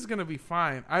 the cheese is gonna be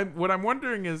fine. What I'm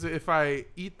wondering is if I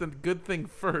eat the good thing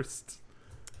first,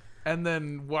 and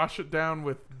then wash it down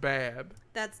with bad.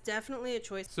 That's definitely a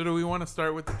choice. So do we want to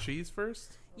start with the cheese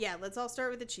first? Yeah, let's all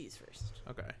start with the cheese first.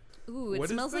 Okay. Ooh, it What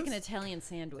is smells like an this? Italian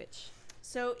sandwich.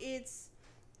 So it's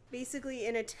basically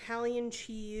an Italian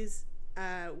cheese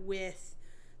with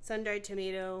sun-dried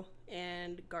tomato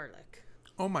and garlic.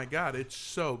 Oh my god, it's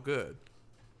so good.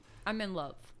 I'm in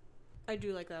love. I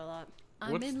do like that a lot.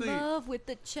 I'm What's in the- love with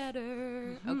the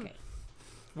cheddar. Okay.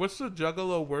 What's the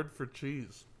Juggalo word for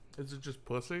cheese? Is it just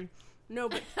pussy? No,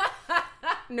 but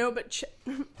no, but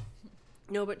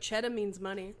cheddar means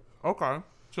money. Okay.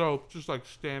 So just like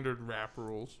standard rap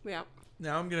rules. Yeah.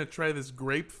 Now I'm gonna try this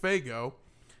grape Faygo,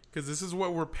 because this is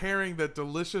what we're pairing that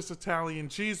delicious Italian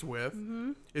cheese with.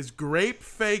 Is grape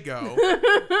Faygo.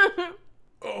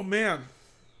 Oh man.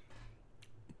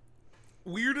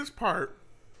 Weirdest part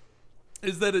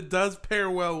is that it does pair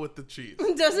well with the cheese.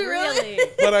 Does it really?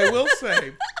 But I will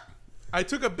say, I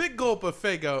took a big gulp of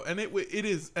Faygo, and it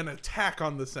is an attack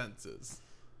on the senses.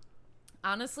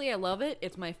 Honestly, I love it.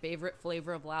 It's my favorite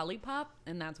flavor of lollipop,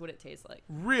 and that's what it tastes like.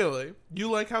 Really?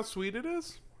 You like how sweet it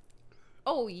is?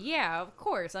 Oh, yeah, of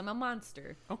course. I'm a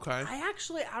monster. Okay. I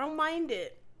don't mind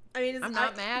it. I mean, it's, I'm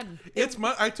not mad.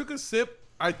 I took a sip.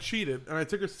 I cheated, and I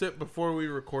took a sip before we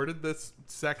recorded this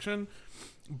section.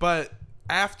 But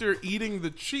after eating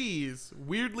the cheese,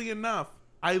 weirdly enough,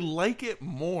 I like it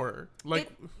more.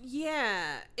 Like,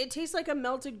 it tastes like a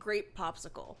melted grape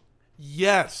popsicle.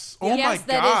 yes. Oh Yes, my god.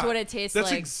 that is what it tastes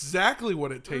That's like. exactly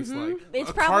what it tastes like.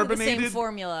 It's A probably the same carbonated-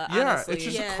 formula, Yeah, honestly. it's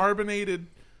just Yeah. a carbonated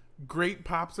grape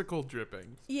popsicle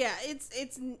dripping. Yeah,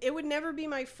 it would never be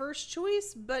my first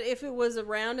choice, but if it was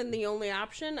around and the only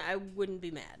option, I wouldn't be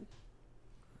mad.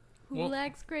 Who Well-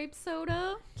 likes grape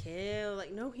soda? Kill,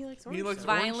 like, no, he likes orange He likes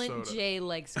soda. orange Violent soda. J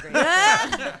likes grape.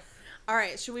 All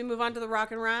right, should we move on to the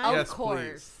rock and ride? Of Yes, course.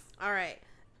 please. All right,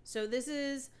 so this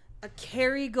is a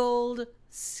Kerrygold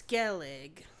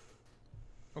Skellig.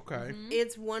 Okay.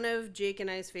 It's one of Jake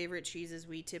and I's favorite cheeses.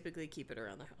 We typically keep it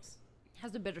around the house.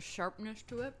 Has a bit of sharpness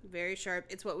to it. Very sharp.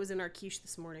 It's what was in our quiche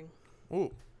this morning. Ooh,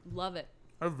 Love it.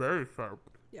 they're very sharp.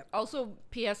 Also,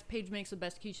 P.S. Paige makes the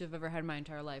best quiche I've ever had in my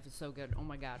entire life. It's so good. Oh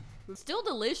my god. Still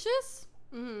delicious?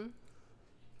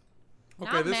 Okay,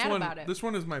 Not this mad one about it. this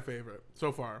one is my favorite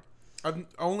so far. I've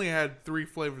only had 3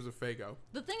 flavors of Faygo.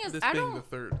 The thing is, This I being the don't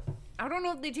third.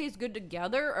 know if they taste good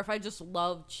together or if I just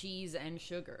love cheese and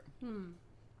sugar.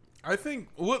 I think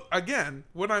what's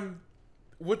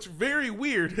very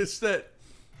weird is that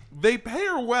they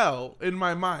pair well in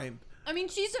my mind. I mean,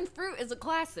 cheese and fruit is a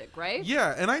classic, right?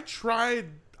 Yeah, and I tried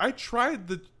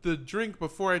the drink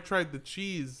before I tried the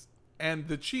cheese, and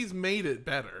the cheese made it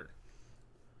better.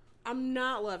 I'm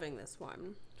not loving this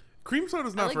one. Cream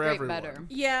soda's I not like for grape everyone. better.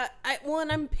 Yeah,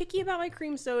 and I'm picky about my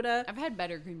cream soda. I've had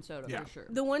better cream soda Yeah. for sure.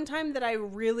 The one time that I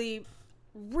really,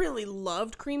 really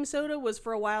loved cream soda was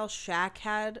for a while. Shaq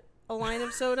had a line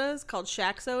of sodas called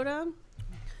Shaq Soda.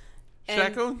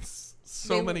 And Shaq owns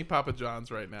so they- many Papa John's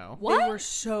right now. They were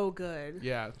so good.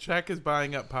 Yeah, Shaq is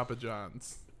buying up Papa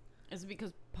John's. Is it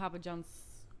because Papa John's?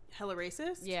 Hella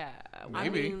racist? Yeah.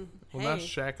 Maybe. mean, Well, now hey.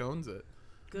 Shaq owns it.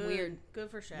 Good. Weird.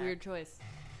 Good for Shaq. Weird choice.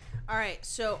 All right,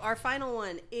 so our final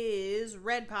one is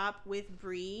Red Pop with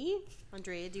Brie.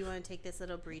 Andrea, do you want to take this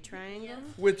little Brie triangle?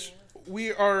 Which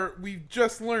we've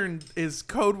just learned is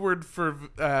code word for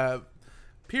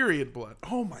period blood.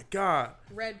 Oh my god.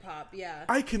 Red Pop, yeah.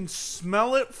 I can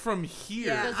smell it from here.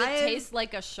 Yeah. Does it I have- taste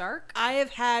like a shark? I have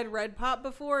had Red Pop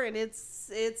before, and it's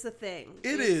a thing.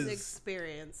 It It's is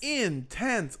experience.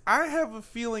 Intense. I have a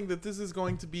feeling that this is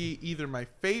going to be either my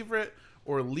favorite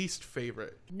or least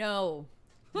favorite. No.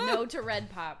 No to red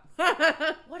pop.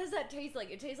 What does that taste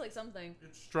like? It tastes like something.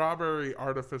 It's strawberry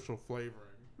artificial flavoring.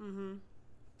 Mm-hmm.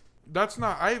 That's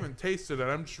not. I haven't tasted it.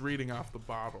 I'm just reading off the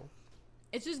bottle.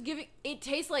 It's just giving. It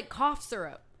tastes like cough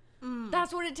syrup.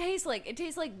 That's what it tastes like. It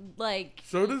tastes like.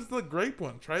 So does the grape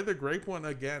one. Try the grape one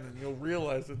again, and you'll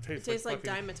realize it tastes. It tastes like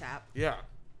fucking- Dimetapp. Yeah.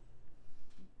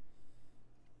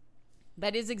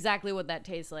 That is exactly what that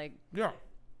tastes like. Yeah.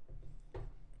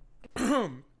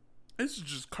 This is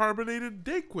just carbonated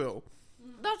Dayquil.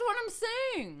 That's what I'm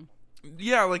saying.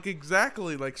 Yeah, like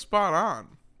exactly, like spot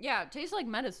on. Yeah, it tastes like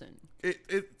medicine.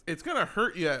 It's gonna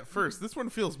hurt you at first. This one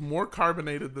feels more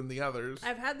carbonated than the others.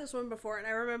 I've had this one before, and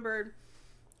I remembered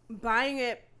buying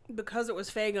it because it was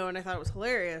Faygo and I thought it was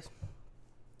hilarious.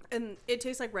 And it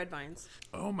tastes like red vines.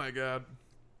 Oh my god.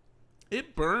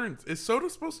 It burns. Is soda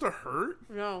supposed to hurt?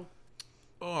 No.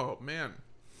 Oh man.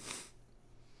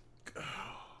 You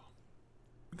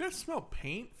guys smell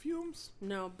paint fumes?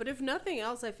 No, but if nothing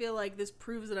else, I feel like this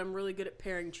proves that I'm really good at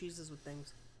pairing cheeses with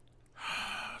things.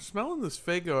 Smelling this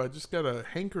Faygo, I just got a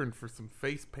hankering for some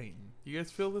face painting. You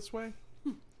guys feel this way?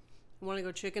 Want to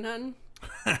go chicken hunting?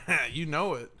 You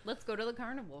know it. Let's go to the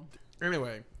carnival.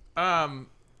 Anyway,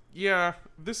 yeah,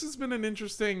 this has been an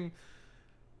interesting...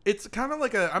 It's kind of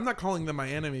like I'm not calling them my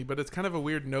enemy, but it's kind of a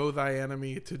weird know thy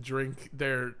enemy to drink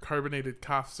their carbonated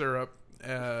cough syrup,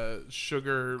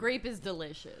 sugar. Grape is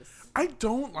delicious. I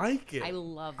don't like it. I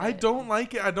love it. I don't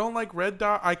like it. I don't like Red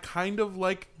Dot. I kind of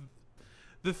like...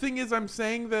 The thing is, I'm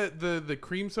saying that the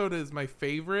cream soda is my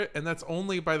favorite, and that's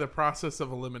only by the process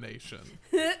of elimination.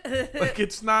 Like,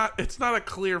 it's not a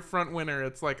clear front winner.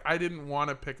 It's like, I didn't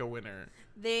want to pick a winner.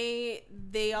 They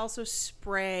also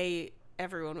spray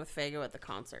everyone with Faygo at the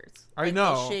concerts. I Like,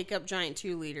 know. They'll shake up giant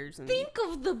 2 liters. And Think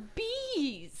of the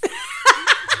bees.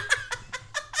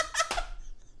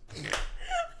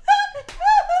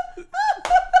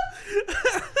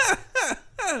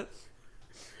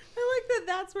 I like that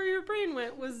that's where your brain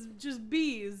went, was just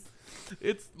bees.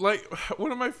 It's like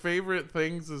one of my favorite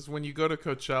things is when you go to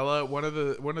Coachella. One of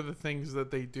the things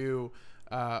that they do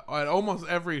at almost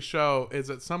every show is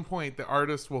at some point the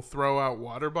artist will throw out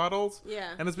water bottles.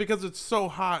 Yeah. And it's because it's so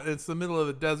hot, it's the middle of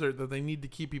the desert, that they need to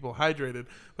keep people hydrated.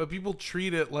 But people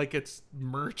treat it like it's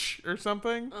merch or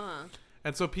something. Uh-huh.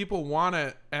 And so people want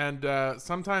it, and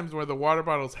sometimes where the water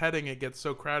bottle's heading, it gets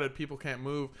so crowded people can't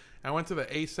move. I went to the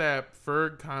ASAP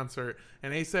Ferg concert,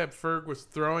 and ASAP Ferg was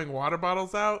throwing water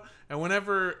bottles out, and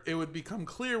whenever it would become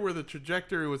clear where the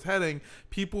trajectory was heading,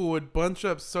 people would bunch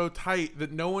up so tight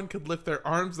that no one could lift their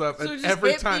arms up, So and just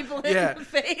every hit time, people in the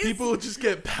face? people would just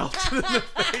get pelted in the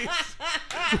face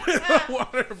with a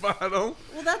water bottle.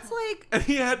 Well, that's like... And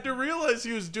he had to realize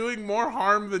he was doing more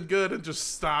harm than good and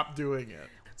just stop doing it.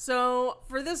 So,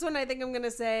 for this one, I think I'm going to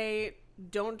say,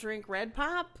 don't drink Red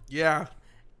Pop, Yeah.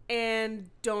 and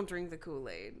don't drink the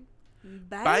Kool-Aid.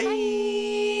 Bye.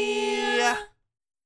 Bye.